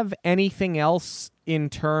have anything else in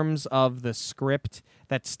terms of the script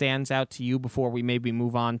that stands out to you before we maybe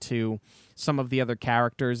move on to some of the other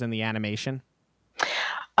characters and the animation?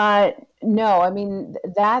 No, I mean,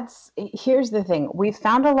 here's the thing. We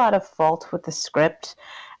found a lot of fault with the script,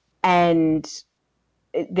 and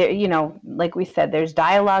there, like we said, there's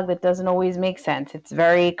dialogue that doesn't always make sense. It's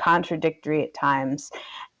very contradictory at times.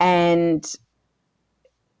 And,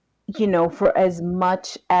 for as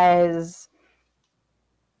much as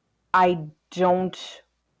I don't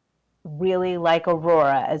really like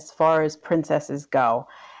Aurora as far as princesses go,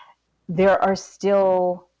 there are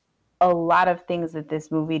still a lot of things that this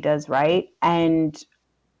movie does right. And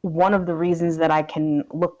one of the reasons that I can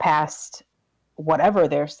look past whatever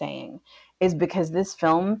they're saying is because this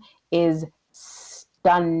film is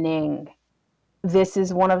stunning. This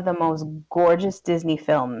is one of the most gorgeous Disney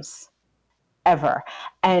films ever.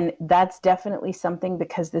 And that's definitely something,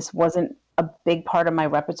 because this wasn't a big part of my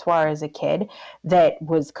repertoire as a kid, that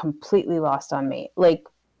was completely lost on me. Like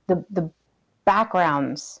the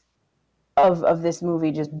backgrounds of this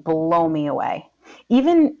movie just blow me away.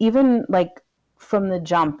 Even like from the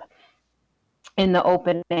jump in the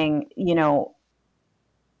opening,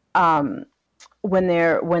 when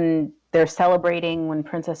they're celebrating when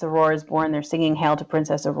Princess Aurora is born, they're singing Hail to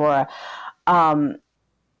Princess Aurora.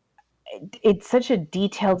 It's such a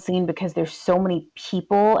detailed scene because there's so many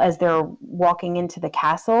people as they're walking into the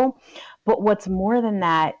castle. But what's more than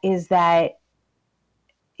that is that,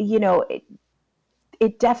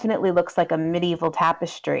 it definitely looks like a medieval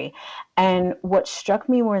tapestry. And what struck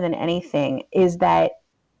me more than anything is that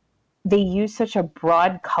they use such a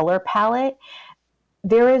broad color palette.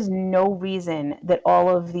 There is no reason that all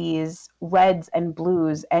of these reds and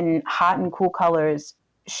blues and hot and cool colors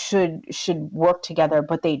should work together,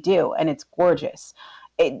 but they do, and it's gorgeous.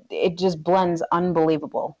 It just blends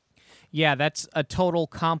unbelievable. Yeah, that's a total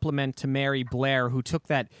compliment to Mary Blair, who took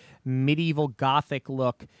that medieval Gothic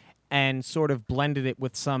look and sort of blended it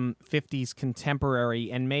with some 50s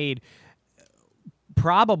contemporary and made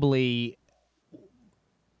probably,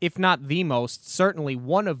 if not the most, certainly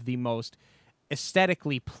one of the most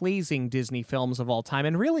aesthetically pleasing Disney films of all time.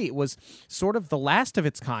 And really, it was sort of the last of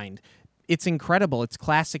its kind. It's incredible. It's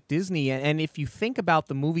classic Disney. And if you think about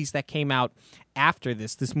the movies that came out after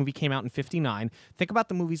this movie came out in 1959, think about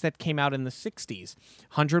the movies that came out in the 60s.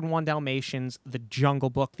 101 Dalmatians, The Jungle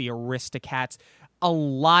Book, The Aristocats, a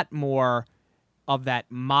lot more of that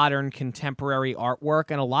modern contemporary artwork,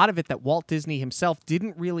 and a lot of it that Walt Disney himself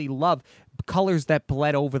didn't really love. Colors that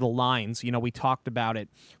bled over the lines. You know, we talked about it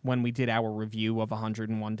when we did our review of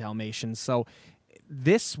 101 Dalmatians. So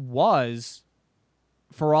this was,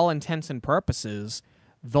 for all intents and purposes,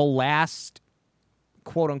 the last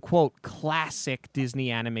quote-unquote classic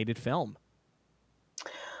Disney animated film.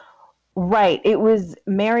 Right. It was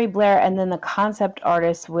Mary Blair, and then the concept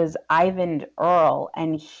artist was Ivan Earl,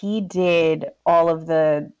 and he did all of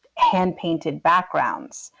the hand-painted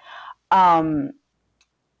backgrounds.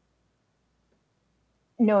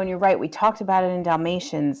 No, and you're right. We talked about it in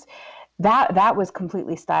Dalmatians. That was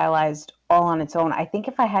completely stylized all on its own. I think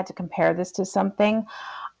if I had to compare this to something,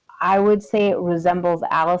 I would say it resembles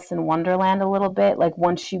Alice in Wonderland a little bit. Like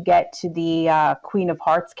once you get to the Queen of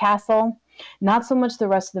Hearts castle, not so much the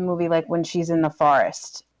rest of the movie, like when she's in the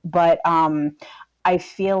forest, but I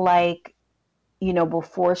feel like, you know,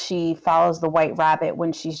 before she follows the White Rabbit,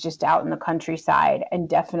 when she's just out in the countryside, and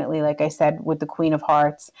definitely, like I said, with the Queen of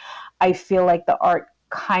Hearts, I feel like the art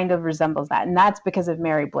kind of resembles that, and that's because of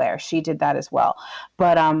Mary Blair. She did that as well.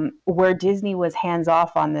 But where Disney was hands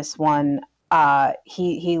off on this one,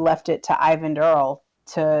 he left it to Ivan Earl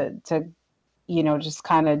to you know, just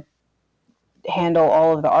kind of handle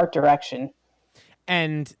all of the art direction.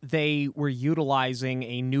 And they were utilizing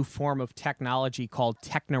a new form of technology called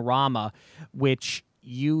Technorama, which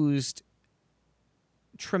used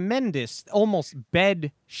tremendous, almost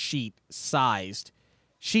bed sheet sized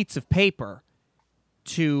sheets of paper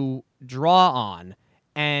to draw on.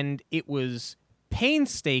 And it was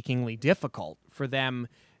painstakingly difficult for them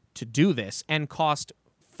to do this and cost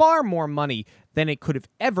far more money than it could have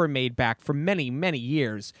ever made back for many, many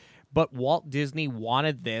years. But Walt Disney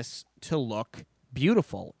wanted this to look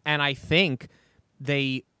beautiful. And I think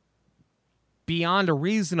they, beyond a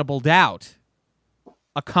reasonable doubt,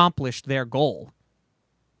 accomplished their goal.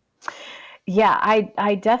 Yeah,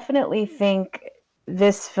 I definitely think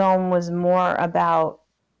this film was more about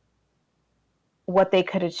what they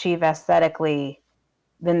could achieve aesthetically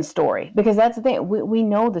than story. Because that's the thing. We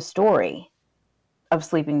know the story of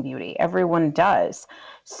Sleeping Beauty. Everyone does.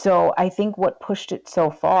 So I think what pushed it so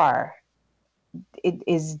far, it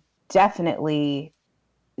is definitely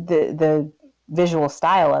the visual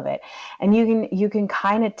style of it. And you can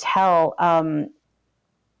kind of tell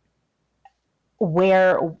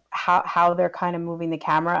how they're kind of moving the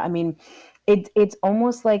camera. I mean, it's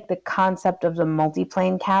almost like the concept of the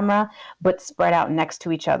multiplane camera, but spread out next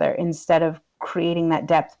to each other instead of creating that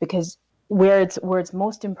depth. Because where it's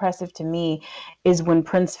most impressive to me is when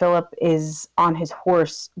Prince Philip is on his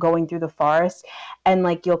horse going through the forest, and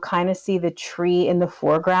like you'll kind of see the tree in the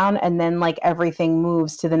foreground, and then like everything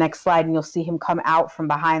moves to the next slide and you'll see him come out from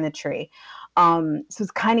behind the tree. So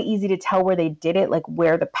it's kind of easy to tell where they did it, like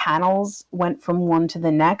where the panels went from one to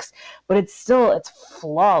the next, but it's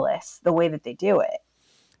flawless the way that they do it.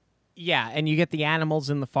 Yeah, and you get the animals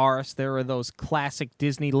in the forest. There are those classic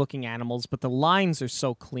Disney-looking animals, but the lines are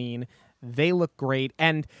so clean. They look great.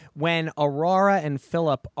 And when Aurora and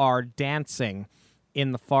Philip are dancing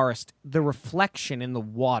in the forest, the reflection in the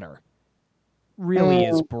water really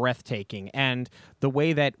is breathtaking. And the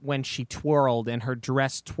way that when she twirled and her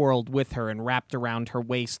dress twirled with her and wrapped around her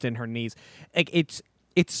waist and her knees, it's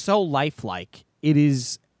so lifelike. It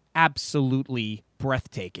is absolutely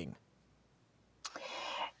breathtaking.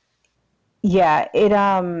 Yeah, it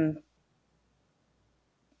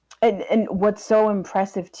and what's so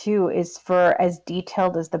impressive too is, for as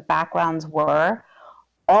detailed as the backgrounds were,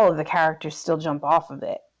 all of the characters still jump off of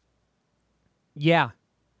it. Yeah.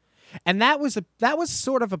 And that was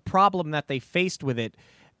sort of a problem that they faced with it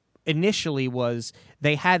initially, was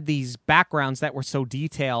they had these backgrounds that were so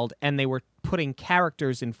detailed and they were putting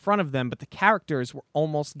characters in front of them, but the characters were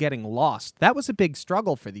almost getting lost. That was a big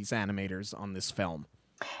struggle for these animators on this film.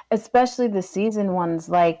 Especially the season ones,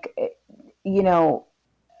 like, you know,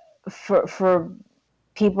 for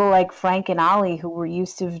people like Frank and Ollie who were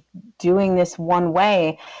used to doing this one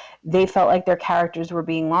way, they felt like their characters were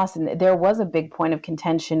being lost. And there was a big point of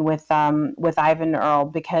contention with Ivan Earl,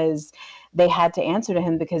 because they had to answer to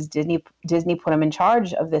him, because Disney put him in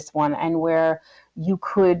charge of this one, and where you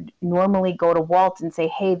could normally go to Walt and say,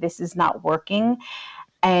 hey, this is not working,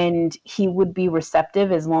 and he would be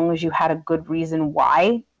receptive as long as you had a good reason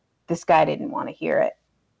why. This guy didn't want to hear it.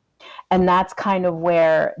 And that's kind of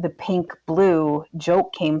where the pink blue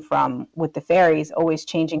joke came from with the fairies always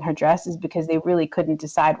changing her dresses, because they really couldn't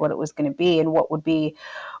decide what it was going to be and what would be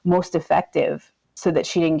most effective so that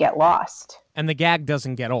she didn't get lost. And the gag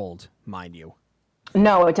doesn't get old, mind you.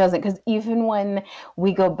 No, it doesn't, because even when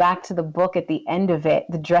we go back to the book at the end of it,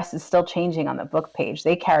 the dress is still changing on the book page.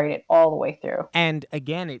 They carried it all the way through. And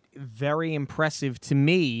again, it very impressive to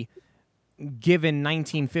me, given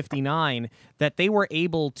 1959, that they were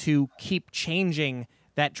able to keep changing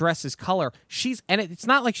that dress's color. And it's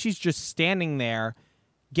not like she's just standing there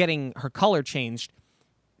getting her color changed.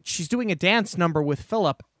 She's doing a dance number with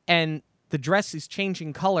Philip, and the dress is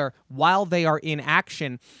changing color while they are in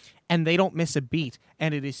action, and they don't miss a beat.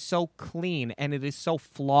 And it is so clean, and it is so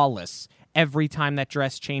flawless every time that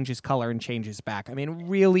dress changes color and changes back. I mean,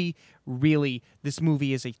 really, really, this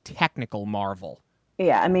movie is a technical marvel.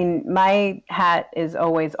 Yeah, I mean, my hat is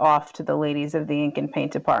always off to the ladies of the ink and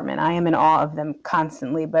paint department. I am in awe of them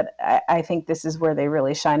constantly, but I think this is where they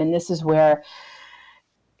really shine. And this is where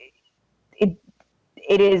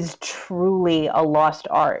it is truly a lost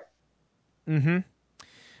art. Mm-hmm.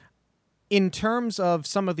 In terms of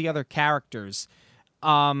some of the other characters,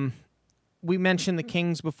 we mentioned the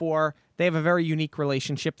Kings before. They have a very unique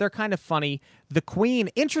relationship. They're kind of funny. The Queen,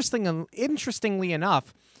 interestingly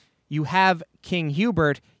enough, you have King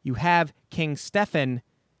Hubert, you have King Stefan,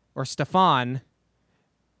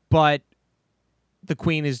 but the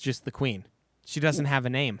Queen is just the Queen. She doesn't have a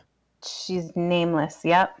name. She's nameless,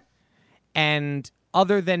 yep. And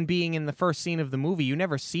other than being in the first scene of the movie, you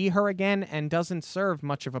never see her again, and doesn't serve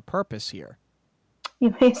much of a purpose here.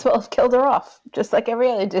 You may as well have killed her off, just like every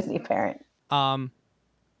other Disney parent.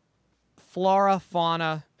 Flora,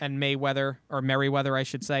 Fauna, and Merryweather, I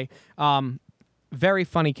should say, very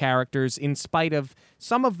funny characters, in spite of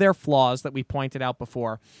some of their flaws that we pointed out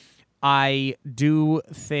before. I do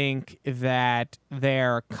think that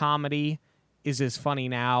their comedy is as funny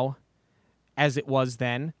now as it was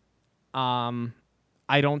then.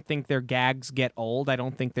 I don't think their gags get old. I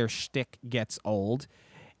don't think their shtick gets old.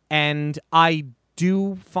 And I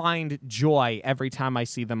do find joy every time I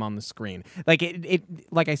see them on the screen. Like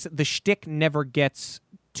like I said, the shtick never gets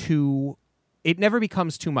too... It never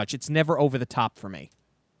becomes too much. It's never over the top for me.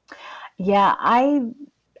 Yeah, I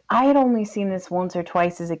had only seen this once or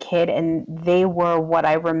twice as a kid, and they were what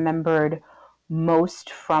I remembered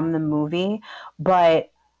most from the movie.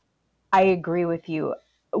 But I agree with you.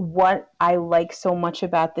 What I like so much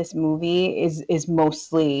about this movie is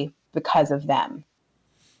mostly because of them.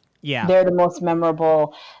 Yeah. They're the most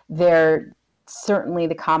memorable. They're certainly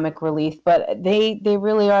the comic relief, but they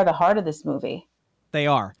really are the heart of this movie. They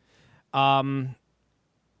are. I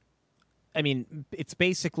mean, it's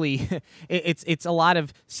basically it's a lot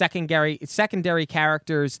of secondary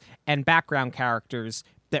characters and background characters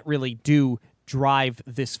that really do drive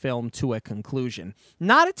this film to a conclusion.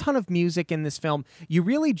 Not a ton of music in this film. You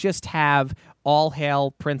really just have All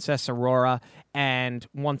Hail Princess Aurora and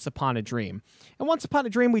Once Upon a Dream. And Once Upon a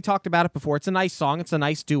Dream, we talked about it before. It's a nice song. It's a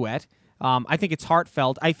nice duet. I think it's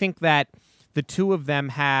heartfelt. I think that the two of them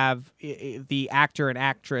have, the actor and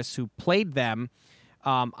actress who played them,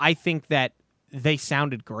 I think that they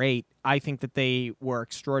sounded great. I think that they were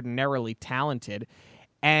extraordinarily talented.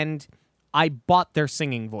 And I bought their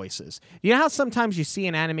singing voices. You know how sometimes you see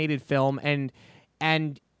an animated film and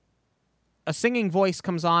a singing voice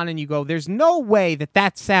comes on and you go, there's no way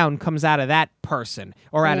that sound comes out of that person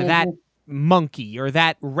or out of that monkey or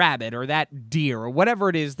that rabbit or that deer or whatever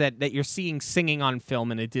it is that you're seeing singing on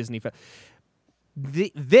film in a Disney film.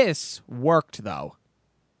 This worked, though.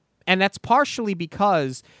 And that's partially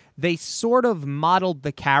because they sort of modeled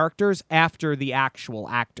the characters after the actual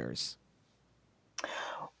actors.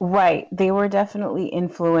 Right. They were definitely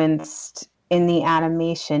influenced in the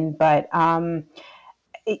animation, but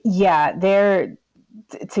yeah,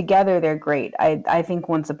 together they're great. I think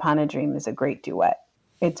Once Upon a Dream is a great duet.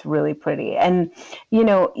 It's really pretty. And, you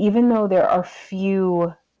know, even though there are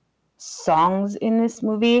few songs in this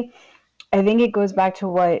movie, I think it goes back to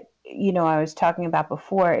what, you know, I was talking about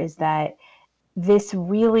before, is that this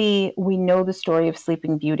really, we know the story of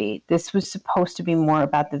Sleeping Beauty. This was supposed to be more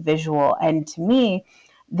about the visual. And to me,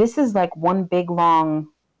 this is like one big long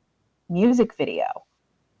music video,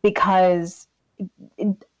 because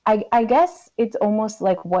I guess it's almost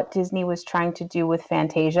like what Disney was trying to do with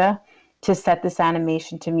Fantasia to set this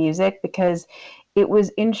animation to music, because it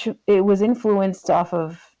was influenced off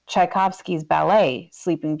of Tchaikovsky's ballet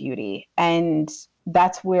Sleeping Beauty, and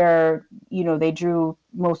that's where they drew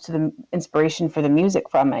most of the inspiration for the music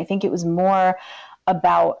from. And I think it was more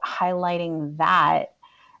about highlighting that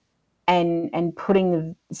and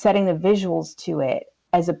setting the visuals to it,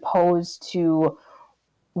 as opposed to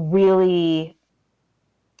really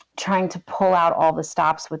trying to pull out all the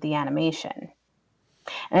stops with the animation.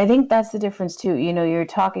 And I think that's the difference too. You're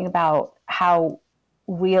talking about how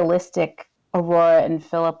realistic Aurora and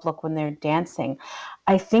Philip look when they're dancing.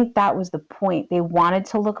 I think that was the point. They wanted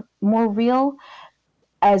to look more real,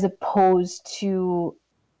 as opposed to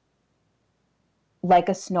like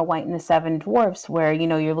a Snow White and the Seven Dwarfs, where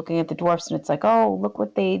you're looking at the dwarfs and it's like, oh, look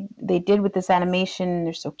what they did with this animation.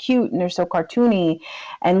 They're so cute and they're so cartoony,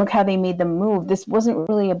 and look how they made them move. This wasn't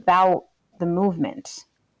really about the movement.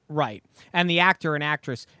 Right. And the actor and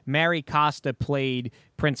actress, Mary Costa played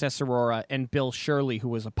Princess Aurora, and Bill Shirley, who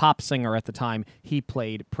was a pop singer at the time, he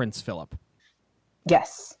played Prince Philip.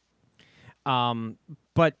 Yes.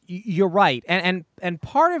 But you're right. And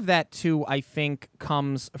part of that, too, I think,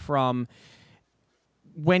 comes from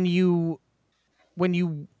when you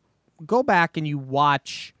go back and you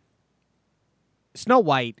watch Snow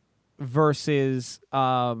White versus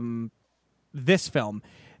this film,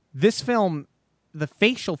 the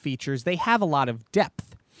facial features, they have a lot of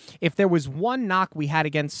depth. If there was one knock we had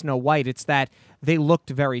against Snow White, it's that they looked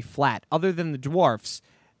very flat. Other than the dwarfs,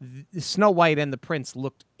 Snow White and the prince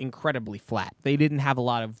looked incredibly flat. They didn't have a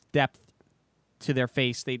lot of depth to their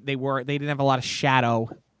face. They didn't have a lot of shadow.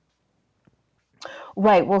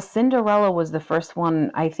 Right. Well, Cinderella was the first one,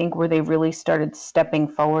 I think, where they really started stepping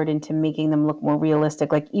forward into making them look more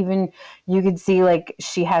realistic. Like, even you could see, like,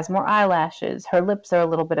 she has more eyelashes. Her lips are a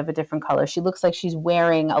little bit of a different color. She looks like she's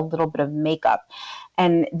wearing a little bit of makeup.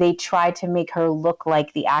 And they tried to make her look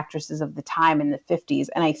like the actresses of the time in the 50s.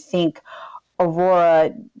 And I think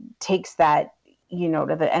Aurora takes that,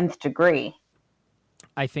 to the nth degree.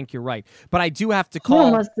 I think you're right. But I do have to call...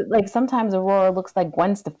 Almost, like, sometimes Aurora looks like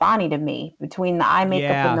Gwen Stefani to me, between the eye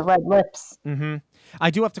makeup and the red lips. Mm-hmm. I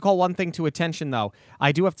do have to call one thing to attention, though.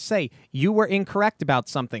 I do have to say, you were incorrect about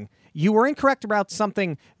something.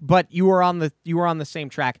 But you were on the same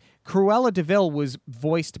track. Cruella de Vil was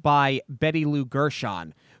voiced by Betty Lou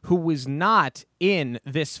Gershon, who was not in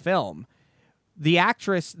this film. The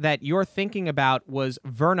actress that you're thinking about was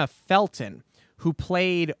Verna Felton, who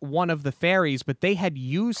played one of the fairies, but they had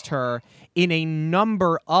used her in a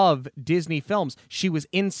number of Disney films. She was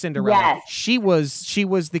in Cinderella. Yes. She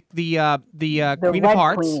was the Queen of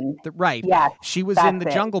Hearts. Queen. Right. Yes, she was in The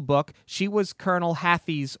Jungle Book. She was Colonel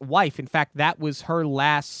Hathie's wife. In fact, that was her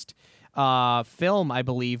last film, I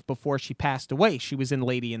believe, before she passed away. She was in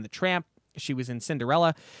Lady and the Tramp. She was in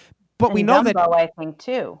Cinderella. But and we know Dumbo, that... I think,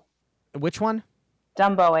 too. Which one?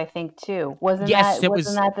 Dumbo, I think, too. Wasn't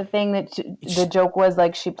that the thing that the joke was,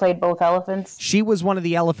 like, she played both elephants? She was one of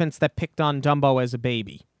the elephants that picked on Dumbo as a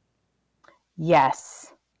baby.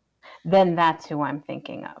 Yes. Then that's who I'm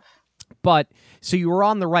thinking of. But, so you were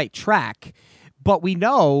on the right track. But we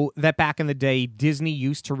know that back in the day, Disney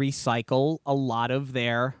used to recycle a lot of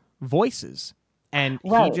their voices. And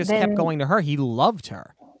he just kept going to her. He loved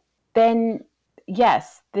her. Then...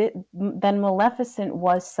 Yes, then Maleficent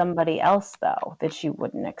was somebody else, though, that you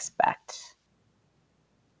wouldn't expect.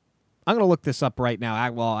 I'm going to look this up right now.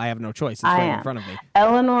 I have no choice. It's right in front of me.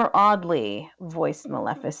 Eleanor Audley voiced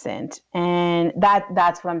Maleficent, and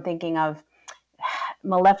that's what I'm thinking of.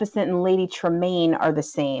 Maleficent and Lady Tremaine are the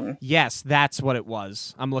same. Yes, that's what it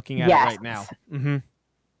was. I'm looking at it right now. Mm-hmm.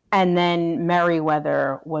 And then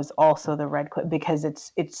Merryweather was also the Red Queen, because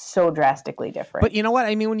it's so drastically different. But you know what?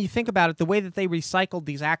 I mean, when you think about it, the way that they recycled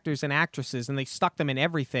these actors and actresses and they stuck them in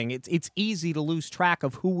everything, it's easy to lose track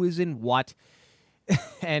of who was in what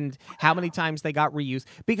and how many times they got reused.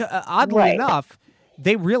 Because oddly enough,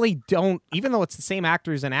 they really don't, even though it's the same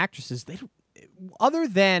actors and actresses, they don't, other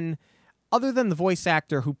than the voice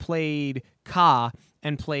actor who played Kaa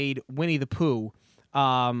and played Winnie the Pooh,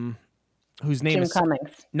 whose name is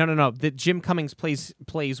Cummings. No. That Jim Cummings plays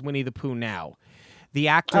Winnie the Pooh now. The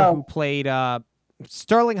actor who played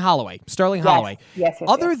Sterling Holloway. Yes.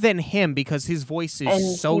 Other than him, because his voice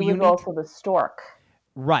is so unique. And he was also the stork.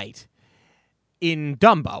 Right. In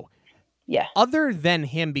Dumbo. Yeah. Other than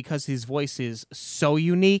him, because his voice is so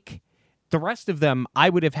unique, the rest of them, I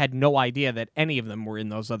would have had no idea that any of them were in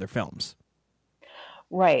those other films.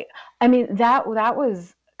 Right. I mean, that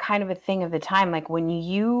was kind of a thing of the time. Like, when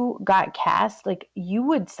you got cast, like, you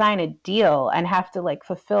would sign a deal and have to, like,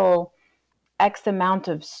 fulfill X amount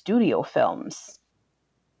of studio films.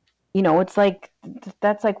 You know, it's like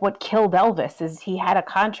that's like what killed Elvis is he had a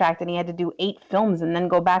contract and he had to do 8 films and then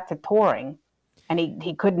go back to touring, and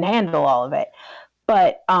he couldn't handle all of it.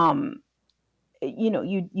 But you know,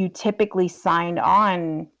 you typically signed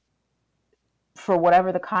on for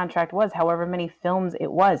whatever the contract was, however many films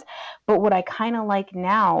it was. But what I kind of like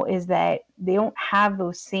now is that they don't have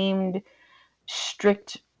those same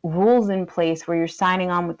strict rules in place where you're signing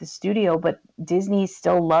on with the studio, but Disney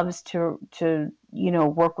still loves to you know,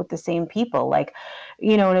 work with the same people. Like,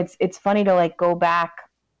 you know, and it's funny to like go back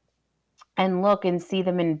and look and see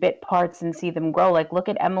them in bit parts and see them grow. Like, look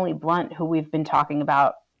at Emily Blunt, who we've been talking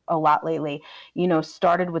about a lot lately, you know,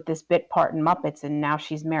 started with this bit part in Muppets and now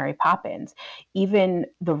she's Mary Poppins. Even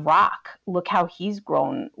The Rock, look how he's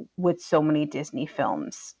grown with so many Disney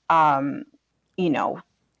films. You know,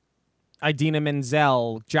 Idina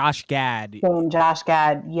Menzel, Josh Gad.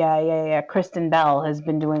 Yeah. Kristen Bell has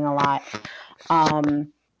been doing a lot.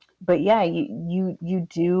 But yeah, you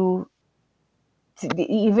do.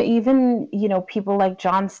 Even you know, people like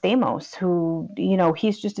John Stamos, who, you know,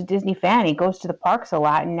 he's just a Disney fan. He goes to the parks a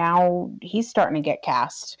lot, and now he's starting to get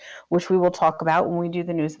cast, which we will talk about when we do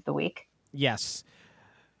the news of the week. Yes,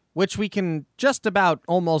 which we can just about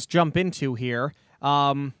almost jump into here.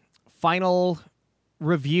 Final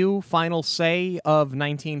review, final say of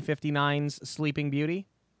 1959's Sleeping Beauty.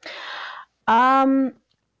 Well,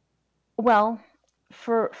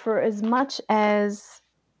 for as much as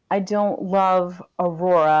I don't love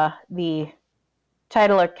Aurora, the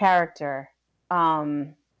title or character,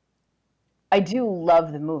 I do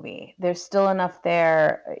love the movie. There's still enough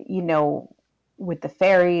there, you know, with the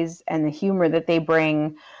fairies and the humor that they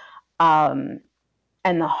bring, and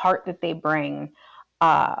the heart that they bring,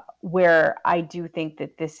 where I do think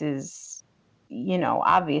that this is, you know,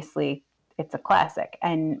 obviously it's a classic.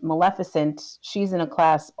 And Maleficent, she's in a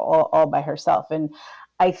class all by herself. And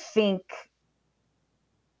I think,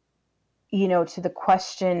 you know, to the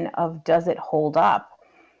question of does it hold up?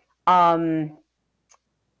 You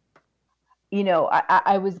know,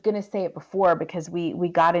 I was going to say it before because we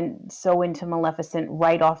got so into Maleficent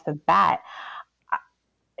right off the bat.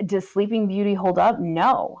 Does Sleeping Beauty hold up?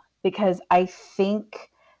 No, because I think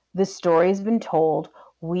the story's been told.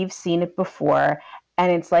 We've seen it before.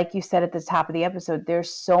 And it's like you said at the top of the episode,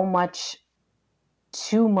 there's so much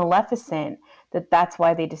to Maleficent that's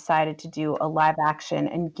why they decided to do a live action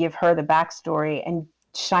and give her the backstory and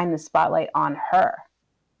shine the spotlight on her.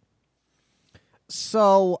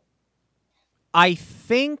 So I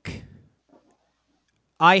think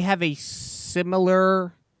I have a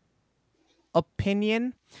similar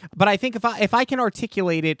opinion, but I think if I can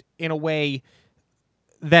articulate it in a way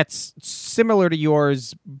that's similar to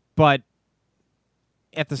yours, but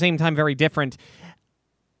at the same time very different,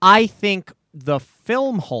 I think the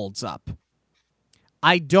film holds up.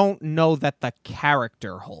 I don't know that the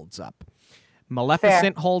character holds up.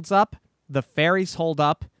 Maleficent holds up. The fairies hold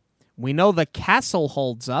up. We know the castle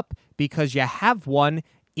holds up because you have one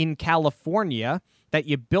in California that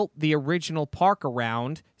you built the original park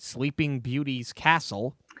around, Sleeping Beauty's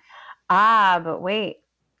castle. But wait.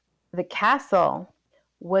 The castle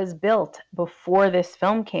was built before this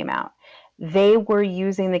film came out. They were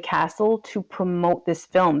using the castle to promote this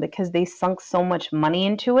film because they sunk so much money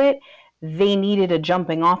into it. They needed a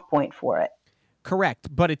jumping off point for it.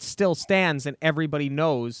 Correct, but it still stands and everybody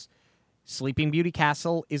knows Sleeping Beauty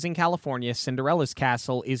Castle is in California, Cinderella's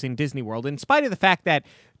castle is in Disney World, in spite of the fact that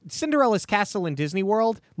Cinderella's castle in Disney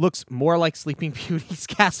World looks more like Sleeping Beauty's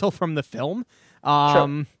castle from the film,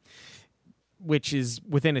 which is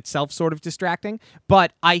within itself sort of distracting.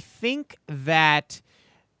 But I think that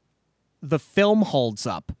the film holds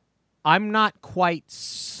up. I'm not quite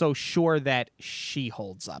so sure that she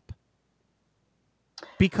holds up.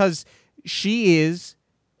 Because she is,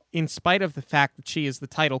 in spite of the fact that she is the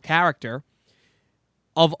title character,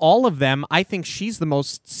 of all of them, I think she's the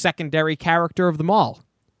most secondary character of them all.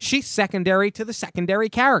 She's secondary to the secondary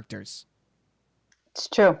characters. It's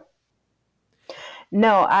true.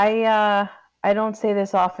 No, I don't say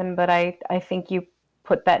this often, but I think you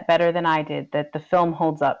put that better than I did, that the film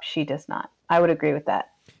holds up. She does not. I would agree with that.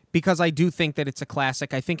 Because I do think that it's a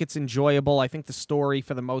classic. I think it's enjoyable. I think the story,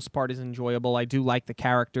 for the most part, is enjoyable. I do like the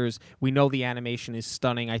characters. We know the animation is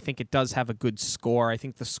stunning. I think it does have a good score. I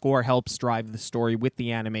think the score helps drive the story with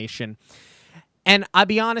the animation. And I'll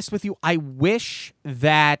be honest with you, I wish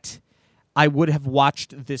that I would have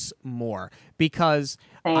watched this more. Because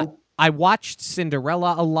I watched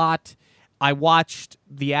Cinderella a lot. I watched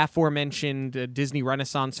the aforementioned Disney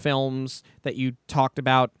Renaissance films that you talked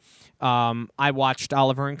about. I watched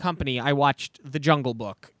Oliver and Company. I watched The Jungle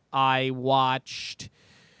Book. I watched,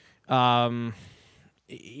 I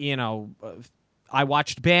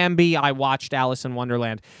watched Bambi. I watched Alice in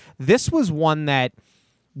Wonderland. This was one that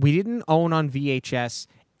we didn't own on VHS,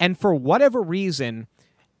 and for whatever reason,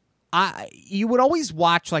 you would always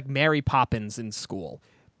watch like Mary Poppins in school.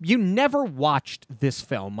 You never watched this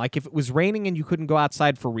film. Like if it was raining and you couldn't go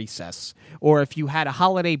outside for recess, or if you had a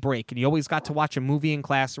holiday break and you always got to watch a movie in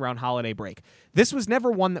class around holiday break. This was never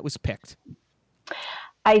one that was picked.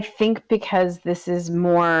 I think because this is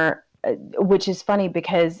more, which is funny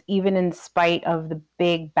because even in spite of the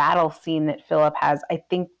big battle scene that Philip has, I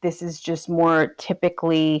think this is just more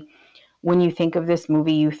typically when you think of this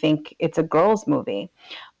movie, you think it's a girls' movie.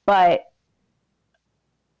 But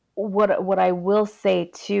what I will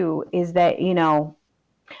say too is that,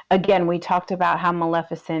 again, we talked about how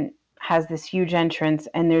Maleficent has this huge entrance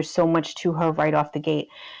and there's so much to her right off the gate.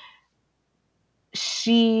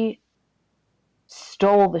 She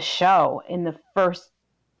stole the show in the first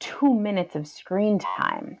 2 minutes of screen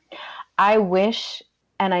time. I wish,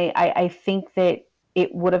 and I think that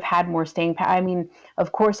it would have had more staying power. I mean,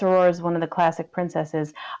 of course, Aurora is one of the classic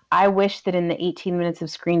princesses. I wish that in the 18 minutes of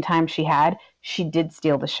screen time she had, she did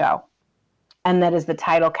steal the show. And that as the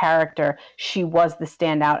title character, she was the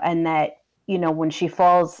standout. And that, when she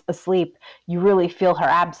falls asleep, you really feel her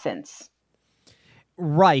absence.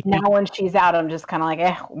 Right. Now when she's out, I'm just kind of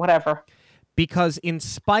like, whatever. Because in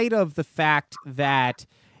spite of the fact that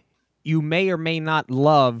you may or may not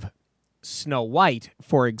love Snow White,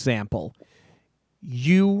 for example,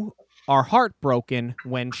 you are heartbroken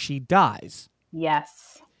when she dies.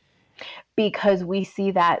 Yes. Because we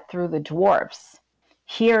see that through the dwarfs.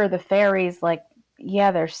 Here, the fairies,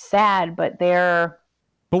 they're sad, but they're...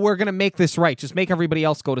 But we're going to make this right. Just make everybody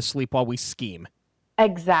else go to sleep while we scheme.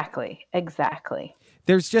 Exactly.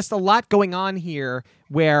 There's just a lot going on here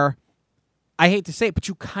where, I hate to say it, but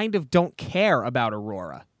you kind of don't care about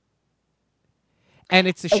Aurora. And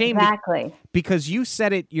it's a shame because you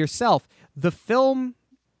said it yourself. The film,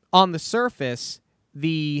 on the surface,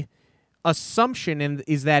 the assumption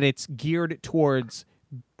is that it's geared towards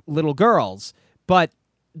little girls. But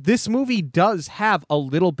this movie does have a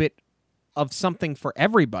little bit of something for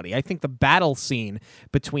everybody. I think the battle scene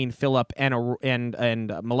between Philip and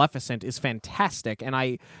Maleficent is fantastic, and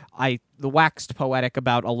I waxed poetic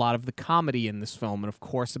about a lot of the comedy in this film, and of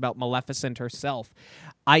course about Maleficent herself.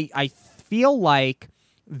 I feel like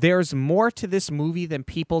there's more to this movie than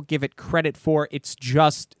people give it credit for. It's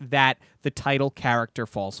just that the title character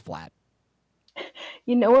falls flat.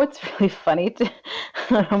 You know what's really funny?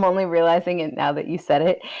 I'm only realizing it now that you said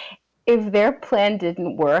it. If their plan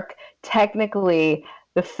didn't work, technically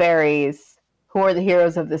the fairies, who are the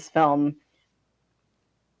heroes of this film,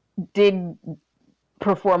 did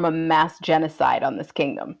perform a mass genocide on this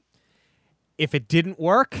kingdom. If it didn't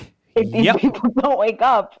work, if these people don't wake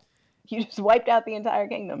up, you just wiped out the entire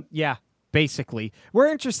kingdom. Yeah, basically. We're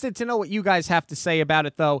interested to know what you guys have to say about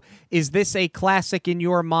it, though. Is this a classic in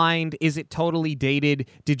your mind? Is it totally dated?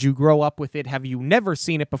 Did you grow up with it? Have you never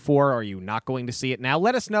seen it before? Are you not going to see it now?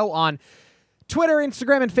 Let us know on Twitter,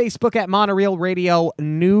 Instagram, and Facebook at Monorail Radio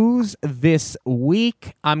News this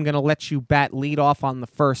week. I'm going to let you bat lead off on the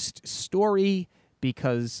first story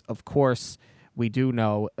because, of course, we do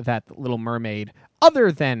know that The Little Mermaid,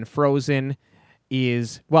 other than Frozen,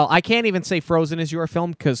 is, well, I can't even say Frozen is your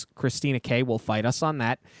film because Christina K. will fight us on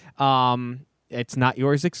that. It's not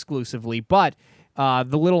yours exclusively, but The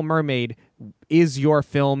Little Mermaid is your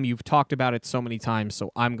film. You've talked about it so many times,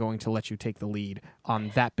 so I'm going to let you take the lead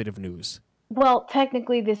on that bit of news. Well,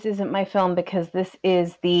 technically, this isn't my film because this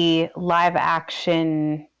is the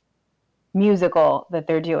live-action musical that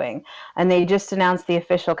they're doing. And they just announced the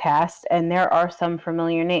official cast, and there are some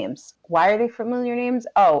familiar names. Why are they familiar names?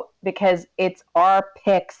 Oh, because it's our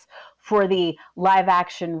picks for the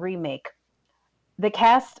live-action remake. The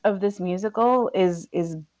cast of this musical is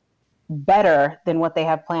better than what they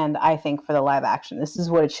have planned, I think, for the live-action. This is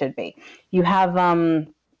what it should be. You have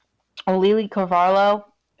Lily Carvalho,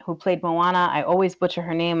 who played Moana. I always butcher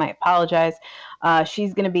her name. I apologize.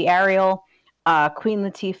 She's going to be Ariel. Queen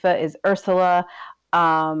Latifah is Ursula.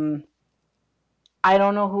 I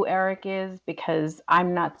don't know who Eric is because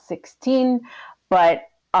I'm not 16, but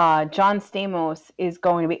John Stamos is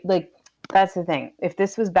going to be, that's the thing. If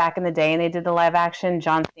this was back in the day and they did the live action,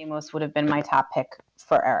 John Stamos would have been my top pick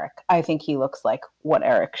for Eric. I think he looks like what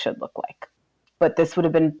Eric should look like. But this would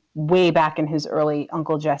have been way back in his early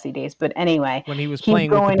Uncle Jesse days. But anyway, when he was playing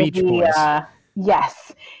with the Beach Boys.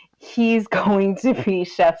 Yes. He's going to be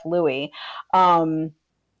Chef Louis,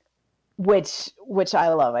 which I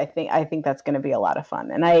love. I think that's going to be a lot of fun.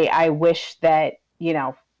 And I wish that,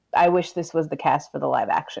 I wish this was the cast for the live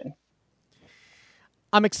action.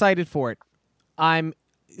 I'm excited for it.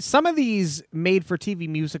 Some of these made-for-TV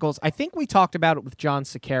musicals, I think we talked about it with John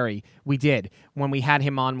Sicari. We did, when we had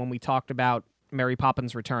him on, when we talked about Mary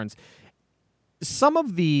Poppins Returns. Some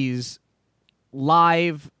of these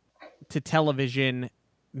live-to-television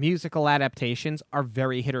musical adaptations are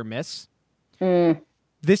very hit or miss.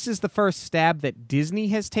 This is the first stab that Disney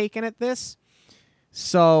has taken at this.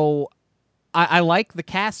 So I like the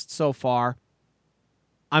cast so far.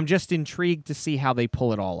 I'm just intrigued to see how they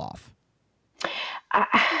pull it all off.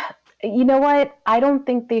 You know what? I don't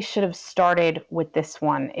think they should have started with this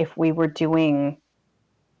one if we were doing,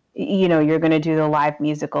 you're going to do the live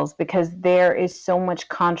musicals, because there is so much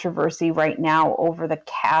controversy right now over the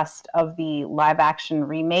cast of the live action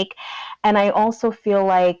remake. And I also feel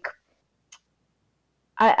like,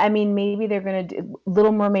 I mean, maybe they're going to do,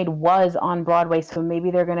 Little Mermaid was on Broadway, so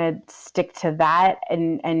maybe they're going to stick to that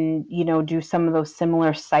and do some of those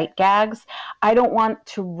similar sight gags. I don't want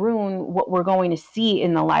to ruin what we're going to see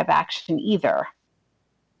in the live action either.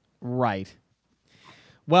 Right.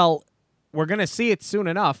 Well, we're going to see it soon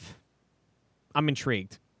enough. I'm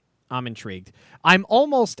intrigued. I'm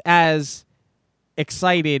almost as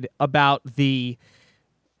excited about the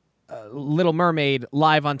Little Mermaid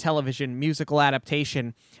live on television musical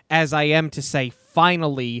adaptation as I am to say,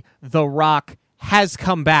 finally, The Rock has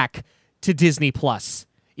come back to Disney Plus,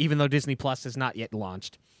 even though Disney Plus is not yet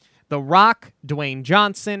launched. The Rock, Dwayne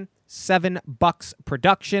Johnson, $7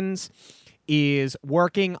 Productions, is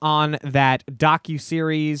working on that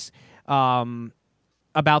docuseries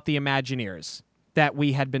about the Imagineers that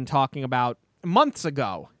we had been talking about months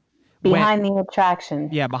ago. Behind the Attraction.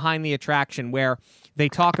 Yeah, Behind the Attraction, where they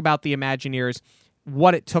talk about the Imagineers,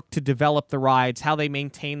 what it took to develop the rides, how they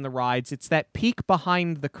maintain the rides. It's that peek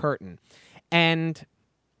behind the curtain. And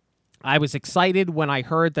I was excited when I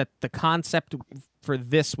heard that the concept for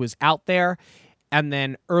this was out there. And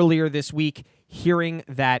then earlier this week, hearing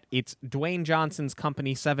that it's Dwayne Johnson's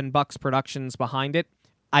company, $7 Productions, behind it,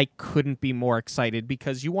 I couldn't be more excited,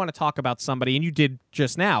 because you want to talk about somebody, and you did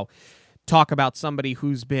just now, talk about somebody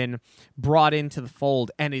who's been brought into the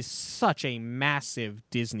fold and is such a massive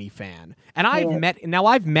Disney fan. And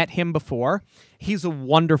I've met him before. He's a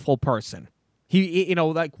wonderful person. He,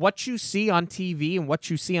 like what you see on TV and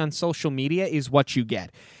what you see on social media is what you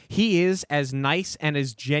get. He is as nice and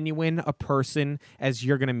as genuine a person as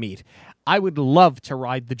you're going to meet. I would love to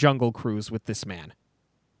ride the Jungle Cruise with this man.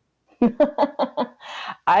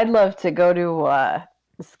 I'd love to go to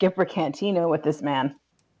Skipper Cantina with this man.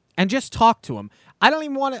 And just talk to him. I don't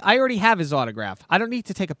even want to. I already have his autograph. I don't need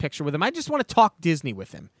to take a picture with him. I just want to talk Disney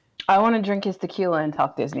with him. I want to drink his tequila and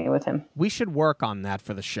talk Disney with him. We should work on that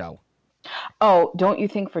for the show. Oh, don't you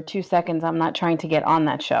think for 2 seconds I'm not trying to get on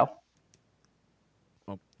that show?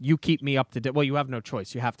 Well, you keep me up to date. Well, you have no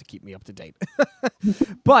choice. You have to keep me up to date.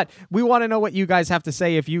 But we want to know what you guys have to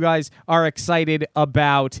say. If you guys are excited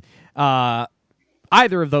about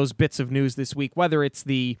either of those bits of news this week, whether it's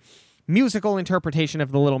the musical interpretation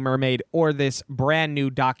of The Little Mermaid or this brand new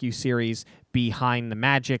docuseries Behind the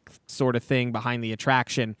Magic sort of thing, Behind the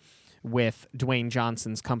Attraction, with Dwayne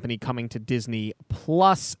Johnson's company coming to Disney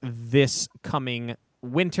Plus this coming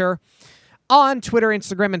winter, on Twitter,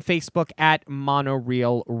 Instagram, and Facebook at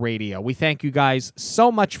Monorail Radio. We thank you guys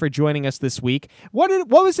so much for joining us this week. What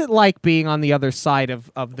was it like being on the other side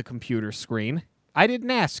of the computer screen? I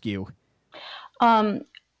didn't ask you.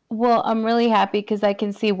 Well, I'm really happy because I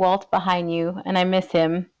can see Walt behind you, and I miss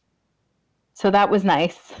him. So that was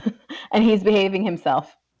nice. And he's behaving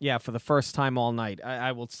himself. Yeah, for the first time all night.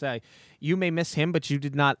 I will say, you may miss him, but you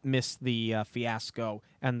did not miss the fiasco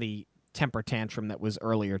and the temper tantrum that was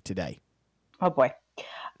earlier today. Oh, boy.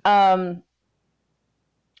 No,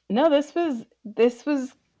 this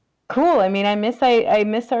was cool. I mean, I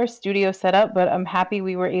miss our studio setup, but I'm happy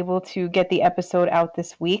we were able to get the episode out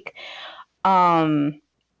this week.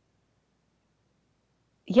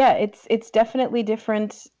 Yeah, it's definitely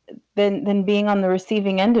different than being on the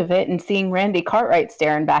receiving end of it and seeing Randy Cartwright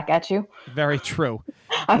staring back at you. Very true.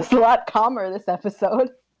 I was a lot calmer this episode.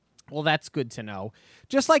 Well, that's good to know.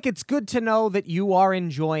 Just like it's good to know that you are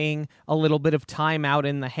enjoying a little bit of time out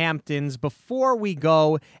in the Hamptons before we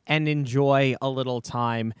go and enjoy a little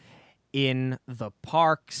time in the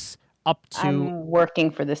parks I'm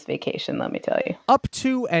working for this vacation, let me tell you. Up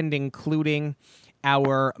to and including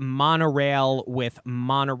our Monorail with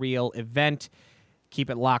Monorail event. Keep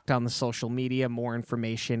it locked on the social media. More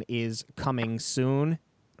information is coming soon.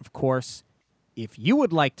 Of course, if you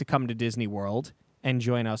would like to come to Disney World and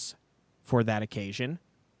join us for that occasion,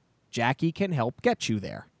 Jackie can help get you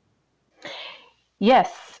there.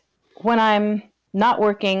 Yes. When I'm not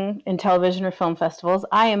working in television or film festivals,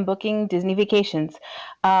 I am booking Disney vacations.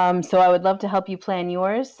 So I would love to help you plan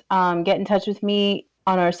yours. Get in touch with me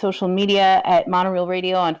on our social media at Monorail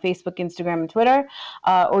Radio on Facebook, Instagram, and Twitter.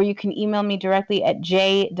 Or you can email me directly at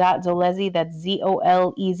j.zolezzi, that's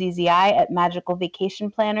Zolezzi, at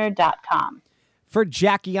magicalvacationplanner.com. For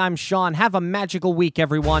Jackie, I'm Sean. Have a magical week,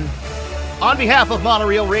 everyone. On behalf of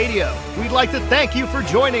Monorail Radio, we'd like to thank you for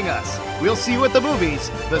joining us. We'll see you at the movies,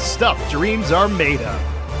 the stuff dreams are made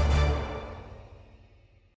of.